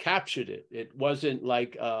captured it. It wasn't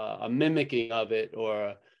like a mimicking of it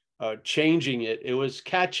or changing it. It was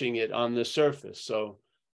catching it on the surface. So,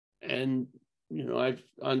 and I've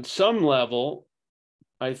on some level,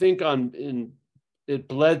 I think it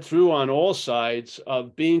bled through on all sides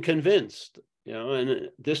of being convinced. And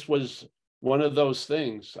this was one of those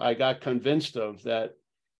things I got convinced of, that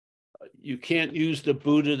you can't use the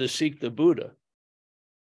Buddha to seek the Buddha.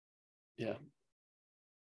 Yeah.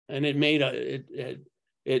 And it made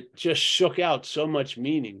it just shook out so much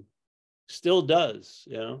meaning. Still does,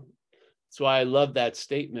 That's why I love that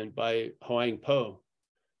statement by Hoang Po.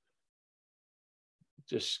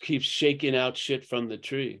 Just keeps shaking out shit from the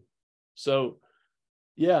tree. So,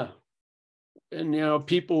 yeah. And,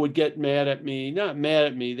 people would get mad at me, not mad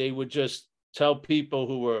at me. They would just tell people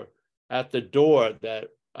who were at the door that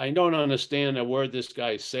I don't understand a word this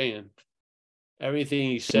guy's saying. Everything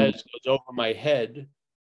he says goes over my head.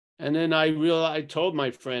 And then I told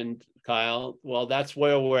my friend Kyle, well, that's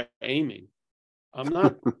where we're aiming. I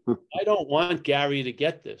don't want Gary to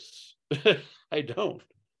get this. I don't.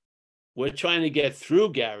 We're trying to get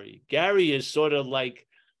through Gary. Gary is sort of like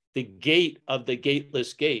the gate of the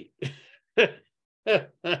gateless gate.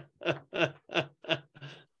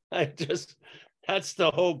 That's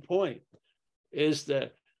the whole point, is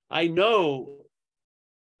that I know,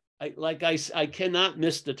 I cannot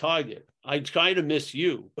miss the target. I try to miss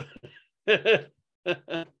you.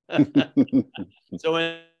 So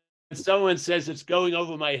when someone says it's going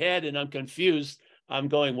over my head and I'm confused, I'm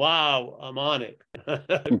going, wow, I'm on it.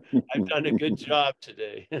 I've done a good job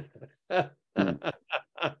today. I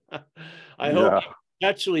hope you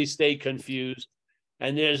actually stay confused.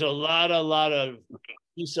 And there's a lot of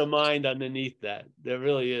peace of mind underneath that. There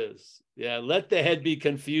really is. Yeah, let the head be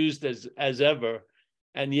confused as ever,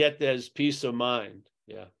 and yet there's peace of mind.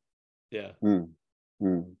 Yeah, yeah.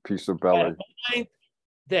 Peace of belly.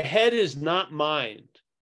 The head is not mind.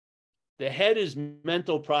 The head is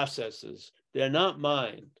mental processes. They're not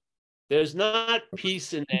mind. There's not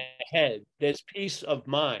peace in the head. There's peace of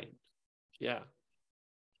mind. Yeah.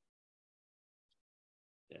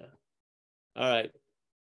 Yeah. All right.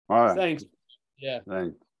 All right. Thanks. Yeah.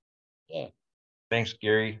 Thanks. Yeah. Thanks,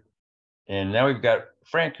 Gary. And now we've got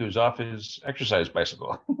Frank, who's off his exercise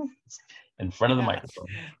bicycle in front of the microphone.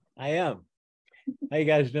 I am. How you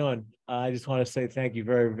guys doing? I just want to say thank you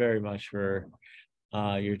very, very much for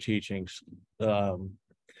your teachings. And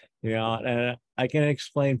I can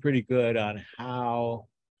explain pretty good on how,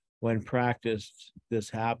 when practiced, this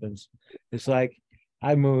happens. It's like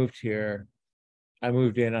I moved here. I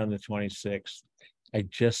moved in on the 26th. I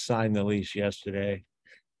just signed the lease yesterday.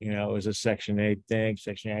 You know, it was a Section 8 thing.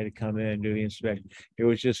 Section 8 had to come in and do the inspection. It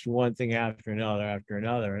was just one thing after another, after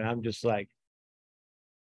another. And I'm just like,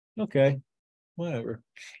 okay, whatever.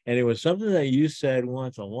 And it was something that you said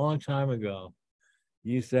once a long time ago.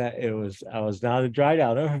 You said I was down at the dry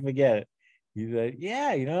down. I'll never forget it. You said,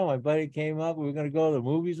 yeah, you know, my buddy came up. We were going to go to the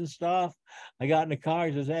movies and stuff. I got in the car.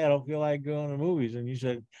 He says, hey, I don't feel like going to the movies. And you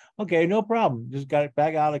said, okay, no problem. Just got it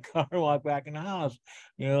back out of the car and walked back in the house.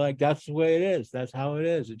 You know, like that's the way it is. That's how it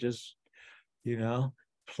is. It just, you know,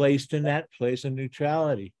 placed in that place of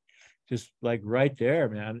neutrality, just like right there,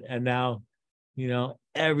 man. And now, you know,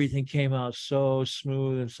 everything came out so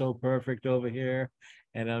smooth and so perfect over here.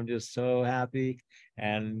 And I'm just so happy.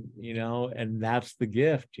 And, you know, and that's the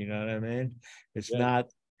gift, you know what I mean? It's not,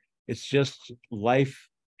 it's just life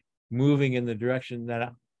moving in the direction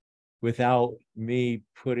that without me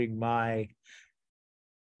putting my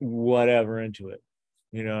whatever into it,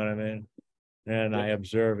 you know what I mean? And I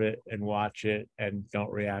observe it and watch it and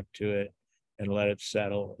don't react to it and let it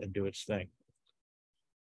settle and do its thing.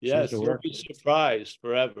 Yes, you'll be surprised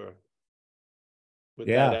forever with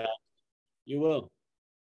that act. You will.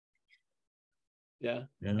 Yeah.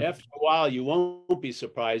 After a while, you won't be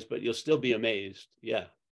surprised, but you'll still be amazed. Yeah.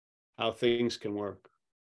 How things can work.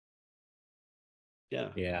 Yeah.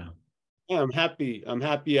 Yeah. Yeah, I'm happy. I'm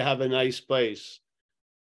happy you have a nice place.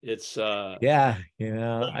 It's yeah, you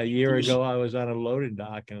know, a year ago I was on a loading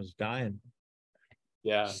dock and I was dying.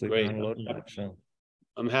 Yeah, Sleeping great. on a loading dock, so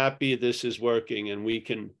I'm happy this is working and we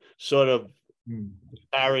can sort of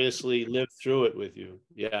vicariously live through it with you.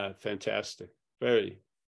 Yeah, fantastic. Very.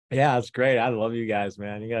 Yeah, it's great. I love you guys,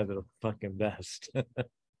 man. You guys are the fucking best.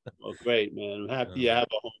 Well, great, man. I'm happy you have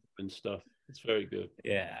a home and stuff. It's very good.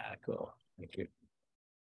 Yeah, cool. Thank you.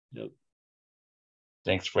 Yep.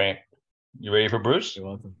 Thanks, Frank. You ready for Bruce? You're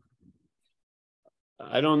welcome.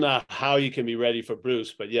 I don't know how you can be ready for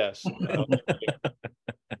Bruce, but yes. All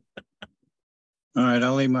right,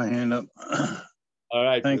 I'll leave my hand up. All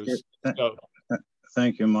right, Thank Bruce. you.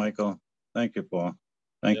 Thank you, Michael. Thank you, Paul.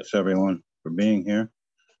 Thanks, everyone, for being here.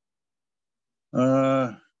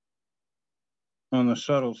 On the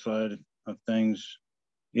subtle side of things,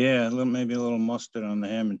 yeah, maybe a little mustard on the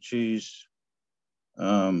ham and cheese,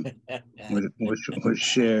 which was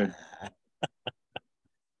shared.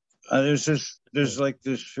 There's like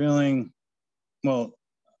this feeling, well,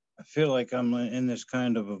 I feel like I'm in this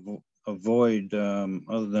kind of a void,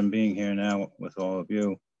 other than being here now with all of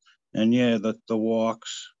you. And yeah, the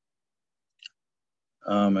walks,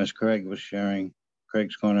 as Craig was sharing,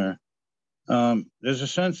 Craig's Corner, there's a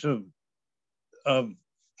sense of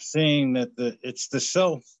seeing that it's the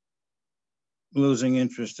self losing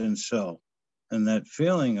interest in self and that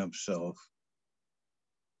feeling of self.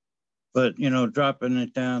 But, you know, dropping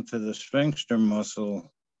it down to the sphincter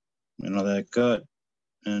muscle, you know, that gut,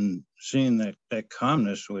 and seeing that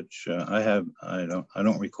calmness, which I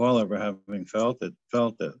don't recall ever having felt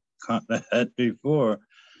that before.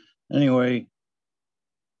 Anyway,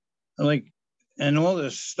 like, and all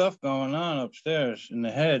this stuff going on upstairs in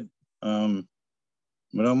the head,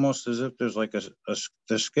 but almost as if there's like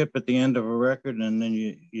the skip at the end of a record, and then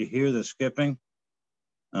you hear the skipping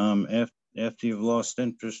after you've lost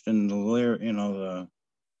interest in the lyric, you know, the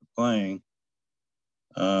playing.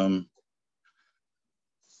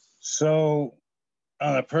 So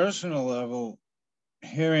on a personal level,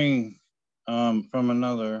 hearing from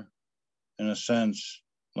another, in a sense,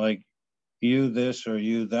 like you this or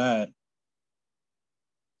you that,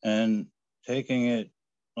 and taking it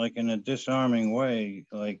like in a disarming way,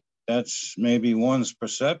 like that's maybe one's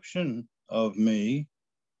perception of me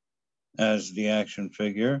as the action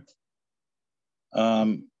figure.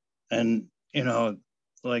 And, you know,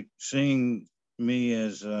 like seeing me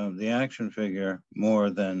as the action figure more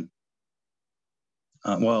than,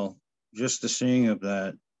 well, just the seeing of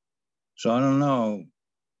that. So I don't know.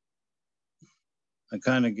 I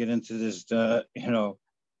kind of get into this, you know,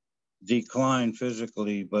 decline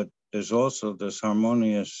physically, but there's also this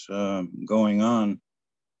harmonious going on.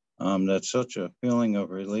 That's such a feeling of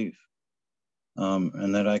relief.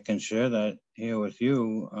 And that I can share that here with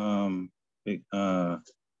you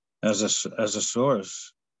as a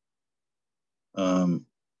source.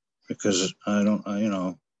 Because you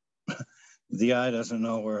know, the eye doesn't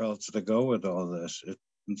know where else to go with all this.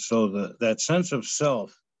 And so that sense of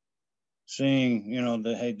self, seeing, you know,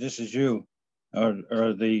 that, hey, this is you,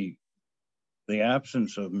 or the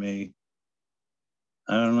absence of me,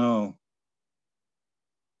 I don't know.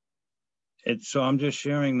 So I'm just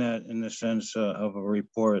sharing that in the sense of a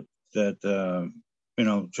report that, you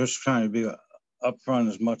know, just trying to be upfront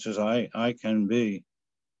as much as I can be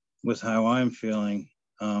with how I'm feeling,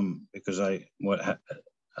 because I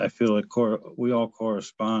I feel like we all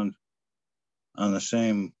correspond on the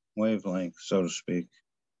same wavelength, so to speak,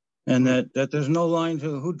 and that there's no line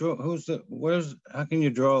to how can you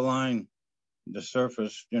draw a line, the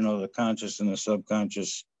surface, the conscious and the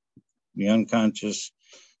subconscious, the unconscious,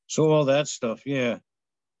 so all that stuff, yeah,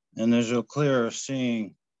 and there's a clearer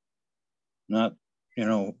seeing, not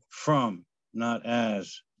from, not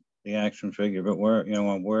as the action figure, but where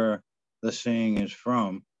the seeing is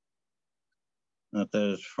from. Not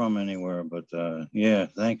that it's from anywhere, but yeah,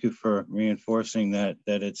 thank you for reinforcing that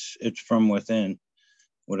it's from within,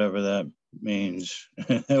 whatever that means,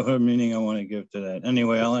 whatever meaning I want to give to that.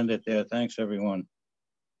 Anyway, I'll end it there. Thanks, everyone.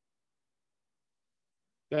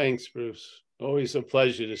 Thanks, Bruce. Always a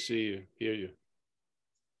pleasure to see you, hear you.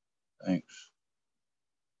 Thanks.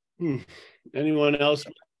 Anyone else?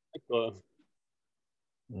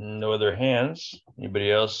 No other hands.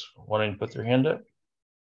 Anybody else wanting to put their hand up?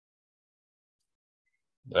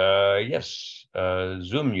 Yes,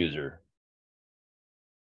 Zoom user.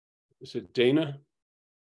 Is it Dana?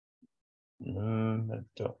 I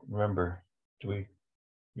don't remember.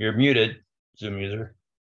 You're muted, Zoom user.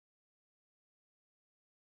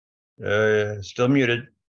 Still muted.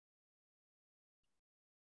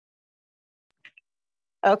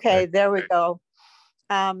 Okay, there we go.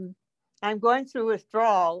 I'm going through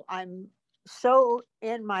withdrawal. I'm so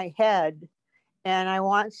in my head, and I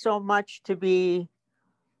want so much to be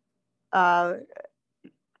out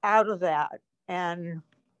of that. And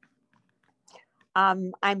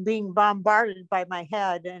I'm being bombarded by my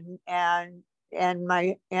head and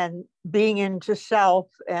being into self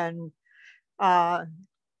and not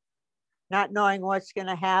knowing what's going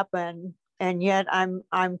to happen. And yet I'm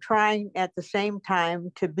trying at the same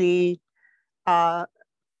time to be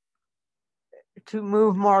to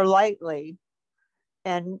move more lightly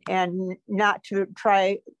and not to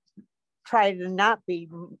try to not be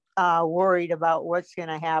worried about what's going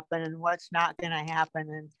to happen and what's not going to happen,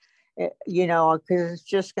 and because it's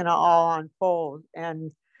just going to all unfold.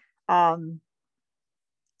 And I'm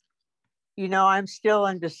still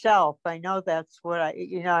into self. I know that's what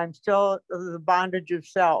I'm still the bondage of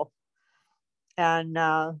self. And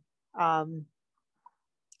I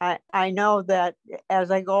know that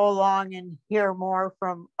as I go along and hear more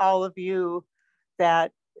from all of you,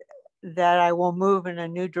 that I will move in a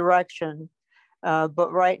new direction.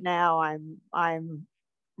 But right now I'm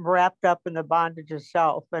wrapped up in the bondage of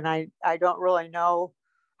self, and I don't really know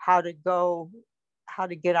how to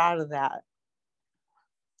get out of that.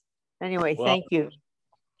 Anyway, thank you.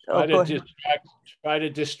 Try to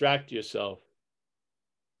distract yourself.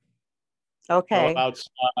 Okay. Go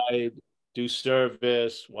outside, do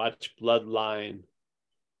service, watch Bloodline,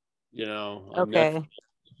 Okay. Netflix.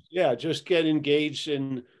 Yeah, just get engaged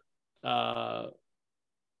in a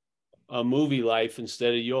movie life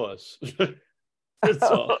instead of yours. That's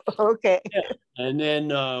all. Okay. Yeah. And then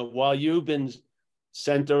while you've been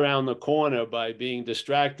sent around the corner by being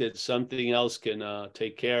distracted, something else can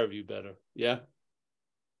take care of you better. Yeah.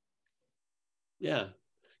 Yeah.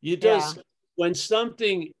 When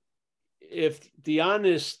something, if the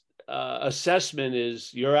honest assessment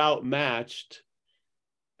is you're outmatched,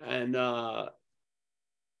 and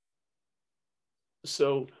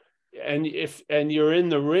and you're in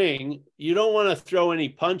the ring, you don't want to throw any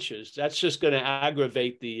punches. That's just going to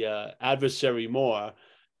aggravate the adversary more.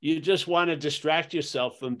 You just want to distract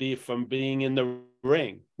yourself from being in the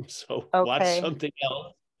ring. So watch something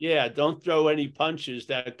else. Yeah, don't throw any punches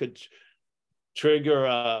that could trigger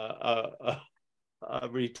a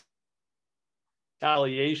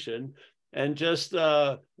retaliation, and just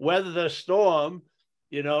weather the storm.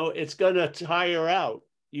 It's going to tire out.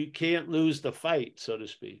 You can't lose the fight, so to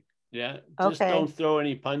speak. Yeah, just don't throw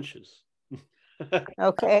any punches.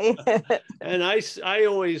 Okay. And I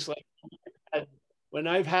always like, when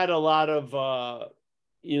I've had a lot of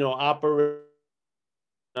operation,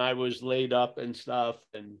 I was laid up and stuff,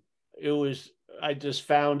 and I just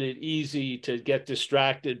found it easy to get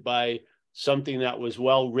distracted by something that was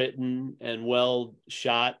well written and well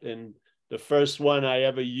shot. And the first one I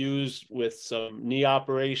ever used with some knee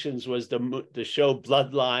operations was the show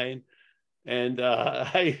Bloodline, and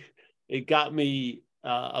it got me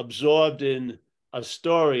absorbed in a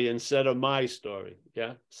story instead of my story.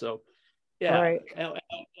 Yeah, so yeah, right.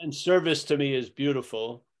 And service to me is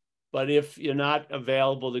beautiful, but if you're not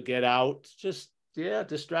available to get out, just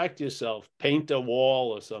distract yourself, paint a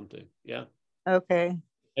wall or something. Yeah. Okay.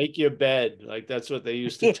 Make your bed, like that's what they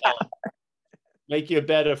used to tell. Make your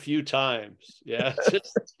bed a few times. Yeah.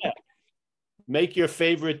 Make your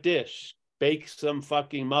favorite dish. Bake some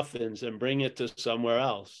fucking muffins and bring it to somewhere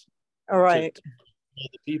else. All right. To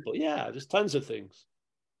the people. Yeah, there's tons of things.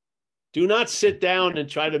 Do not sit down and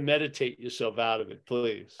try to meditate yourself out of it,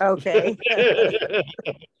 please. Okay.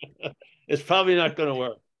 It's probably not going to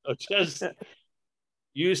work. So just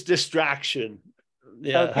use distraction.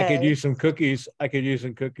 Yeah, Okay. I could use some cookies. I could use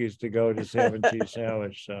some cookies to go to salmon cheese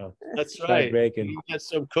sandwich. So that's start right. baking. You get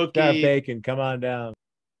some Start cookies. baking. Come on down.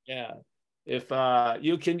 Yeah. If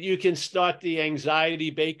you can start the anxiety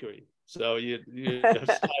bakery. So you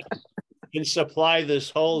can supply this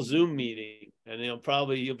whole Zoom meeting, and you'll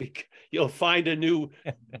find a new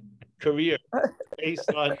career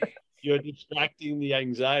based on you're distracting the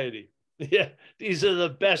anxiety. Yeah, these are the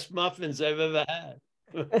best muffins I've ever had.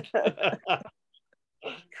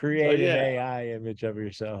 Create So, yeah. an AI image of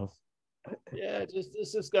yourself. Yeah,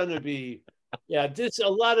 this is going to be, this a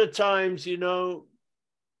lot of times,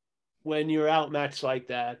 when you're outmatched like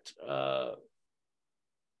that,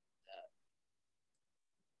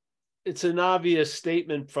 it's an obvious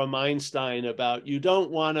statement from Einstein about you don't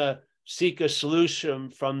want to seek a solution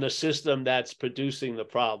from the system that's producing the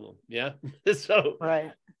problem. Yeah. So,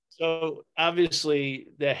 Right. So obviously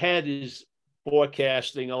the head is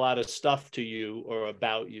forecasting a lot of stuff to you or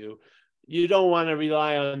about you. You don't want to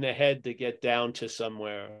rely on the head to get down to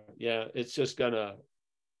somewhere. Yeah. It's just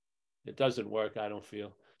it doesn't work, I don't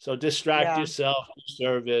feel. So distract yourself,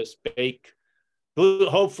 service, bake,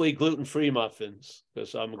 hopefully gluten-free muffins,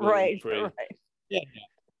 because I'm gluten-free. Right.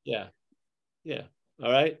 Yeah.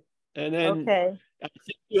 All right. And then Okay. I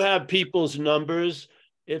think you have people's numbers.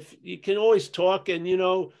 If you can always talk, and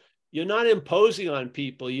you're not imposing on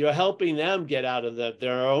people, you're helping them get out of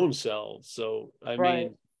their own selves. So I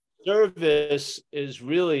mean, service is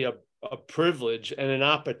really a privilege and an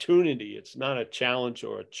opportunity. It's not a challenge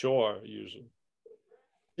or a chore usually.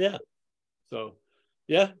 Yeah. So,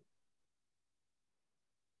 yeah.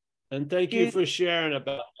 And thank you for sharing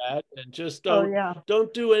about that. And just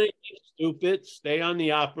don't do anything stupid. Stay on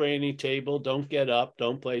the operating table. Don't get up.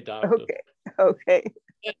 Don't play doctor. Okay.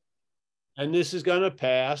 And this is going to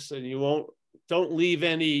pass. And don't leave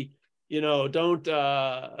any, don't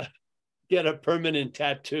get a permanent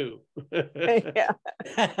tattoo. Yeah.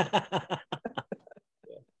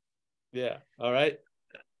 Yeah. All right.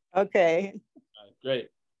 Okay. All right, great.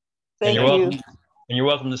 Thank you. And you're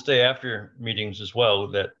welcome to stay after meetings as well.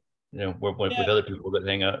 That with other people that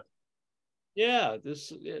hang out. Yeah,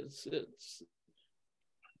 it's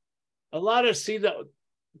a lot of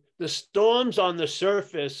the storms on the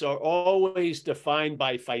surface are always defined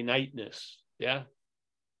by finiteness. Yeah,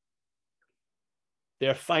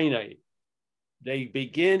 they're finite. They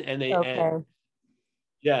begin and they end.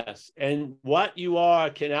 Yes, and what you are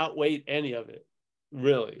can outweigh any of it.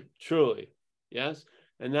 Really, truly. Yes,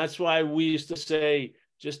 and that's why we used to say,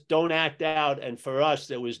 just don't act out. And for us,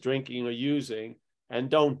 there was drinking or using,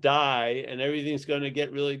 and don't die, and everything's going to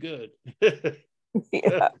get really good.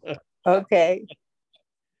 Yeah. Okay.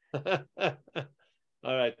 All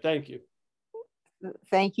right. Thank you.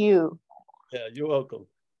 Thank you. Yeah, you're welcome.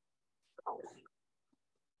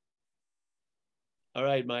 All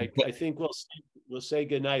right, Mike. I think we'll say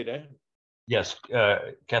goodnight, eh? Yes.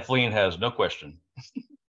 Kathleen has no question.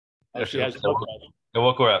 Oh, she has no question. I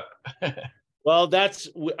woke her up. Well,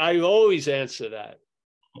 I always answer that.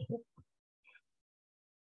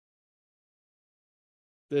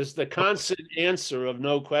 There's the constant answer of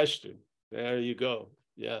no question. There you go.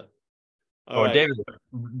 Yeah. All right.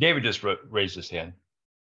 David just raised his hand.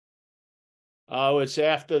 Oh, it's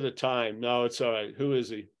after the time. No, it's all right. Who is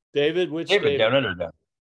he? David? Which David? Down under down.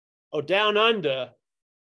 Oh, down under.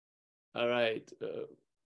 All right.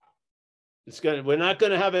 We're not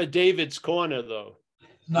gonna have a David's corner though.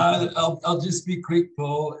 No, I'll just be quick,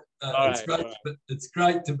 Paul. It's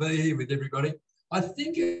great to be here with everybody. I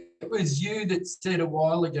think it was you that said a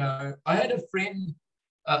while ago. I had a friend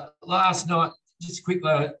last night. Just quickly,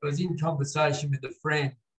 I was in conversation with a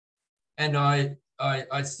friend, and I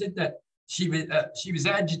said that she was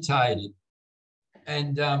agitated,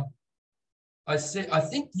 and I said, I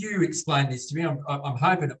think you explained this to me. I'm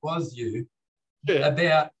hoping it was you,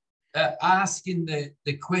 about asking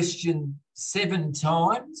the question 7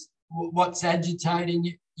 times. What's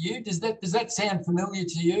agitating you? Does that sound familiar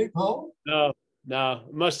to you, Paul? No,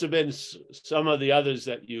 it must have been some of the others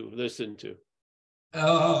that you listened to.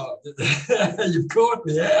 Oh, you've caught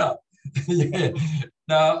me out. Yeah.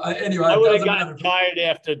 No, anyway. I would have gotten tired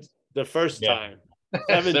after the first time.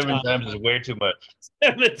 7 times is way too much.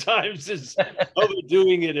 7 times is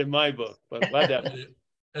overdoing it in my book, but whatever.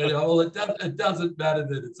 Well, it doesn't matter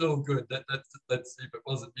that it's all good. That's if it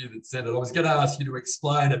wasn't you that said it. I was going to ask you to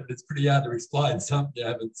explain it, but it's pretty hard to explain something you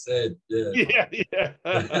haven't said. Yeah.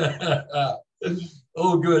 Yeah.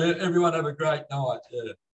 All good. Everyone have a great night.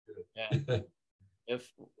 Yeah.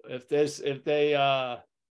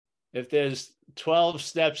 if there's 12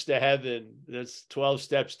 steps to heaven, that's 12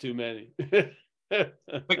 steps too many.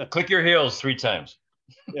 Click your heels 3 times.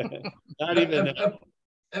 Not even that.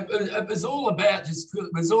 It was all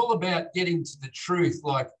about getting to the truth.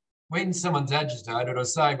 Like when someone's agitated, or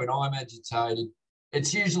say when I'm agitated,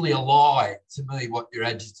 it's usually a lie to me what you're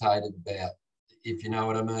agitated about, if you know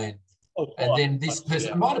what I mean. And then this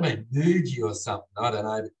person, it might have been moody or something, I don't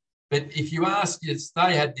know. But if you ask,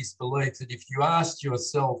 they had this belief that if you asked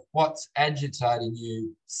yourself what's agitating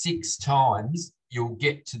you 6 times, you'll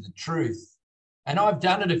get to the truth. And I've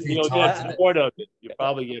done it a few times. You'll get bored of it. You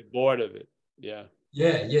probably get bored of it. Yeah.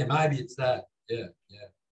 Yeah, maybe it's that. Yeah.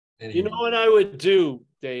 Anyway. You know what I would do,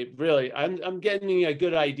 Dave? Really, I'm getting a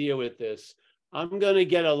good idea with this. I'm going to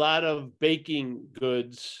get a lot of baking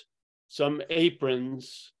goods, some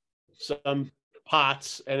aprons, some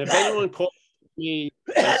pots, and if anyone calls me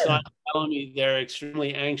and start telling me they're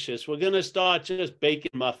extremely anxious, we're going to start just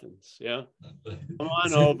baking muffins. Yeah, come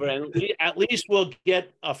on over, and at least we'll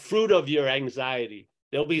get a fruit of your anxiety.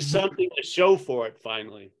 There'll be something to show for it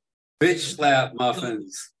finally. Bitch slap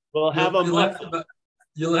muffins. We'll have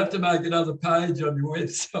you'll have to make another page on your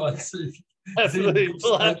website.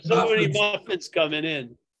 We'll have so many muffins coming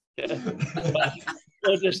in.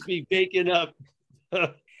 We'll just be baking up.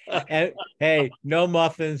 And, hey, no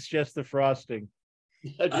muffins, just the frosting.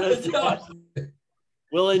 Just the frosting.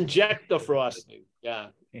 We'll inject the frosting. Yeah.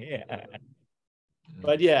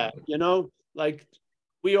 But yeah, you know, like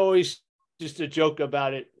we always used to joke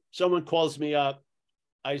about it. Someone calls me up.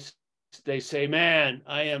 They say, man,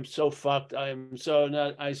 I am so fucked. I am so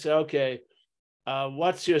not. I say, okay,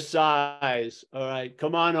 what's your size? All right,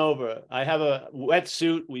 come on over. I have a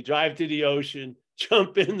wetsuit. We drive to the ocean,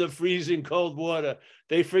 jump in the freezing cold water.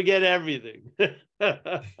 They forget everything. Yeah.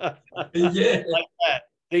 Like that.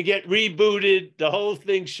 They get rebooted. The whole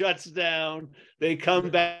thing shuts down. They come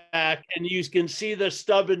back, and you can see the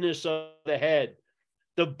stubbornness of the head.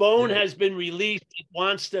 The bone has been released. It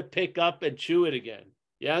wants to pick up and chew it again.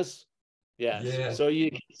 Yes? Yes. Yeah. So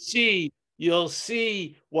you'll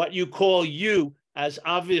see what you call you as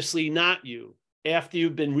obviously not you. After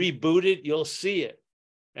you've been rebooted, you'll see it.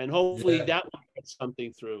 And hopefully that will get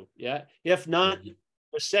something through. Yeah. If not,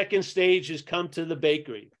 the second stage is come to the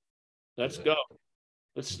bakery. Let's go.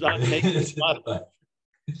 Let's start making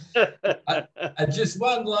And just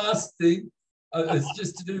one last thing. It's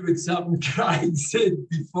just to do with something Craig said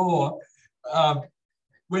before.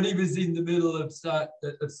 When he was in the middle of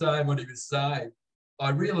saying what he was saying,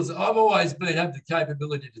 I realized I've always had the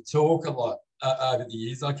capability to talk a lot over the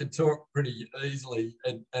years. I can talk pretty easily,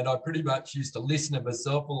 and I pretty much used to listen to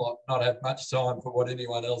myself a lot, not have much time for what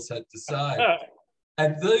anyone else had to say.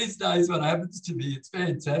 And these days, what happens to me, it's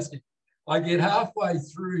fantastic. I get halfway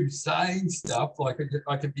through saying stuff, like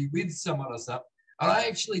I could be with someone or something, and I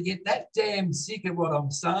actually get that damn sick of what I'm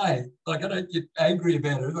saying. Like I don't get angry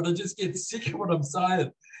about it, but I just get sick of what I'm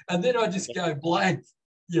saying. And then I just go blank,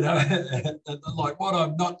 you know, and like what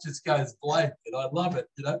I'm not just goes blank. And I love it,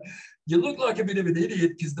 you know. You look like a bit of an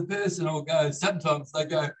idiot because the person will go, sometimes they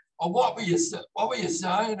go, oh, what were you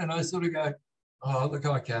saying? And I sort of go, oh, look,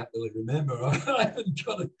 I can't really remember. I haven't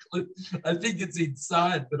got a clue. I think it's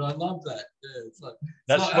insane, but I love that. Yeah, it's like,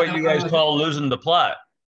 that's what you guys call losing the plot.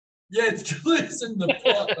 Yeah, it's losing the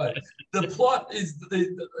plot. Mate. The plot is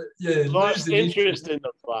lost interest in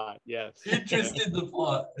the plot. Yes, interest in the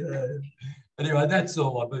plot. Yeah. Anyway, that's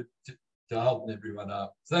all I've been to holding everyone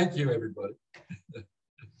up. Thank you, everybody.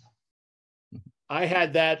 I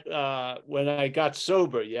had that when I got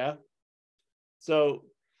sober. Yeah, so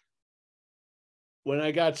when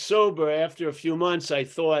I got sober after a few months, I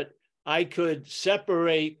thought I could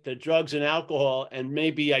separate the drugs and alcohol, and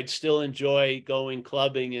maybe I'd still enjoy going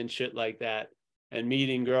clubbing and shit like that and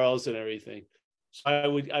meeting girls and everything.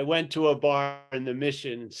 So I went to a bar in the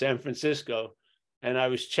Mission in San Francisco, and I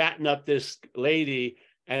was chatting up this lady,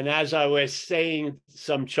 and as I was saying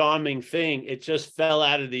some charming thing, it just fell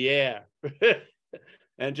out of the air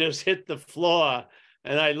and just hit the floor.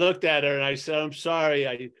 And I looked at her and I said, I'm sorry.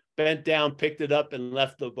 I bent down, picked it up, and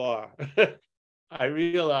left the bar. I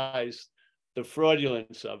realized the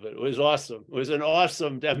fraudulence of it. It was awesome. It was an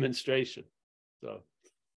awesome demonstration. So,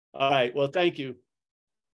 all right. Well, thank you.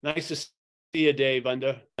 Nice to see you, Dave,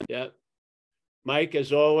 under. Yeah. Mike,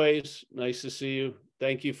 as always, nice to see you.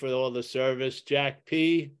 Thank you for all the service. Jack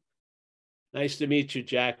P. Nice to meet you,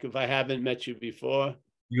 Jack, if I haven't met you before.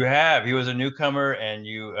 You have. He was a newcomer, and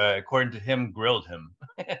you, according to him, grilled him.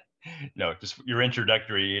 No, just your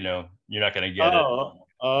introductory, you know, you're not going to get it.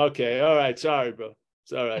 Oh, okay. All right. Sorry, bro.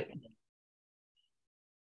 It's all right.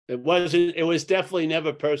 It was definitely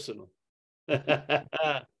never personal.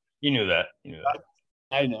 You knew that. You knew that.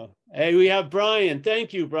 I know. Hey, we have Brian.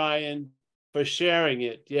 Thank you, Brian, for sharing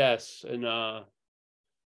it. Yes. And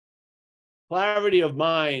clarity of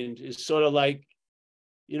mind is sort of like,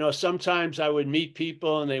 you know, sometimes I would meet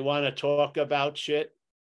people and they want to talk about shit.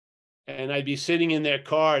 And I'd be sitting in their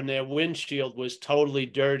car and their windshield was totally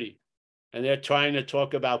dirty. And they're trying to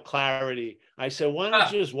talk about clarity. I said, why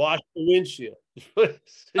don't you just wash the windshield? You know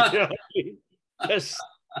what I mean? Just,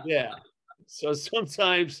 yeah. So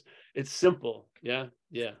sometimes it's simple. Yeah.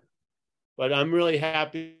 Yeah. But I'm really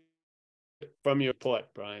happy from your report,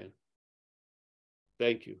 Brian.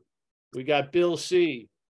 Thank you. We got Bill C.,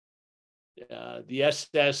 the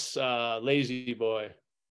SS lazy boy.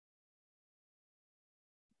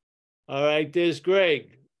 All right, there's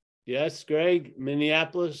Greg. Yes, Greg,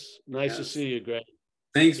 Minneapolis. Nice to see you, Greg.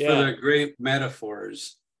 Thanks for the great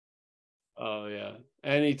metaphors. Oh, yeah.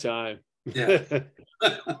 Anytime. Yeah.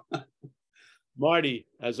 Marty,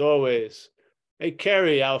 as always. Hey,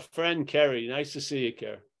 Kerry, our friend Kerry. Nice to see you,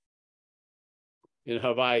 Kerry. In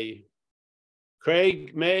Hawaii.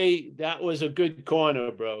 Craig May, that was a good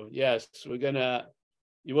corner, bro. Yes, we're gonna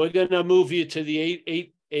move you to the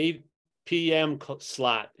 8 p.m.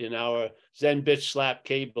 slot in our Zen Bitch Slap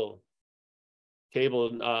cable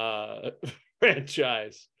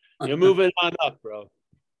franchise. You're moving on up, bro.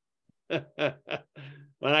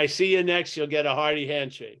 When I see you next, you'll get a hearty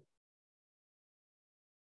handshake.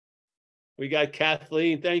 We got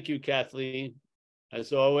Kathleen. Thank you, Kathleen,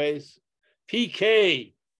 as always.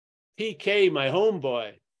 PK, my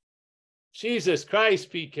homeboy. Jesus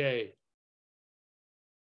Christ, PK.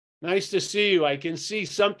 Nice to see you. I can see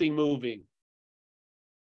something moving.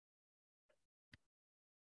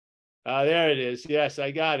 There it is. Yes, I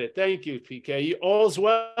got it. Thank you, PK. All's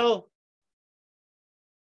well?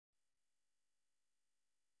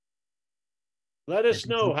 Let us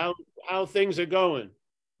know how things are going.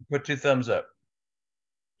 Put 2 thumbs up.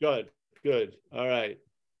 Good, good. All right.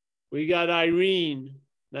 We got Irene.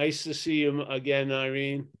 Nice to see you again,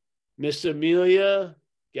 Irene. Miss Amelia,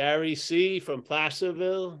 Gary C. from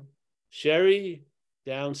Placerville, Sherry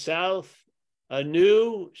down south.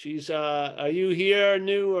 Anu, she's are you here,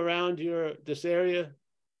 Anu, around this area?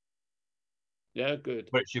 Yeah, good.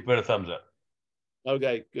 But she put a thumbs up.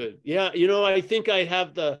 Okay, good. Yeah, you know, I think I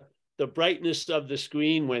have the brightness of the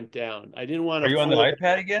screen went down. I didn't want to. Are you on the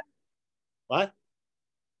iPad again? What?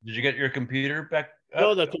 Did you get your computer back up?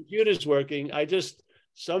 No, the computer's working. I just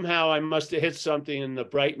somehow I must have hit something in the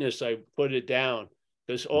brightness. I put it down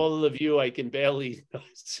because all of you, I can barely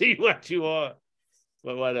see what you are.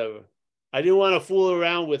 But whatever. I didn't want to fool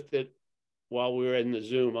around with it while we were in the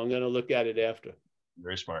Zoom. I'm going to look at it after.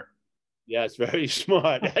 Very smart. Yeah, it's very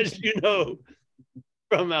smart, as you know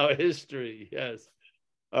from our history. Yes.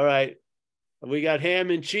 All right. We got ham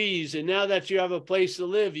and cheese. And now that you have a place to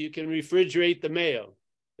live, you can refrigerate the mayo.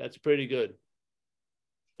 That's pretty good.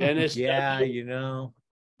 Dennis. Yeah, you know,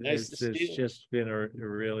 Nice it's just been a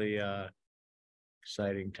really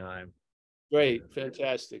exciting time. Great.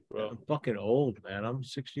 Fantastic, bro. I'm fucking old, man. I'm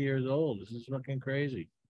 60 years old. This is fucking crazy.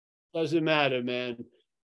 Doesn't matter, man.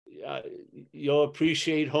 You'll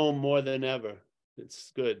appreciate home more than ever.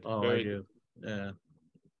 It's good. Oh, very I do. good. Yeah.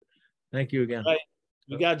 Thank you again. Right.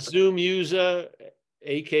 We got Zoom user,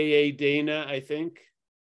 AKA Dana, I think.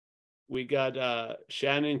 We got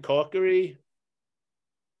Shannon Corkery,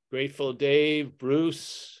 Grateful Dave,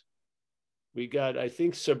 Bruce. We got, I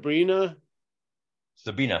think, Sabina.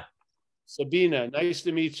 Sabina, nice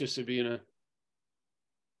to meet you, Sabina.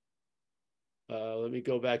 Let me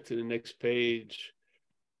go back to the next page.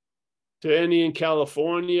 To Annie in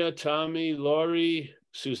California, Tommy, Lori,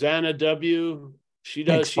 Susanna W. She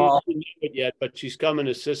does, she doesn't know it yet, but she's coming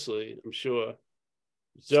to Sicily, I'm sure.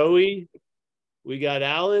 Zoe, we got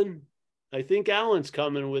Alan. I think Alan's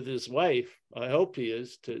coming with his wife. I hope he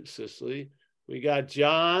is to Sicily. We got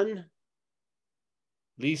John,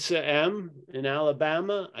 Lisa M. in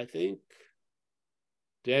Alabama, I think.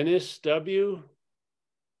 Dennis W.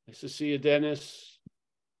 Nice to see you, Dennis.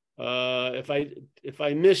 If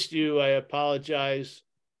I missed you, I apologize.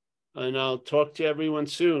 And I'll talk to everyone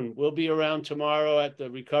soon. We'll be around tomorrow at the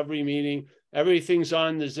recovery meeting. Everything's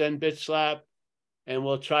on the Zen Bitch Slap, and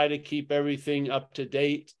we'll try to keep everything up to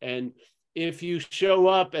date. And if you show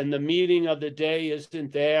up and the meeting of the day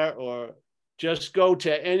isn't there, or just go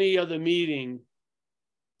to any other meeting,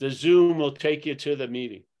 the Zoom will take you to the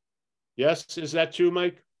meeting. Yes, is that true,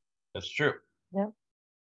 Mike? That's true. Yeah.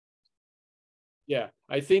 Yeah,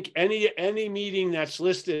 I think any meeting that's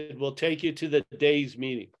listed will take you to the day's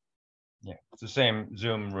meeting. Yeah, it's the same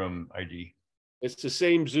Zoom room ID. It's the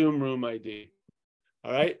same Zoom room ID.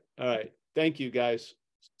 All right. All right. Thank you, guys.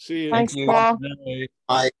 See you. Thanks, you. Paul. Bye.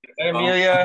 Bye. Amelia.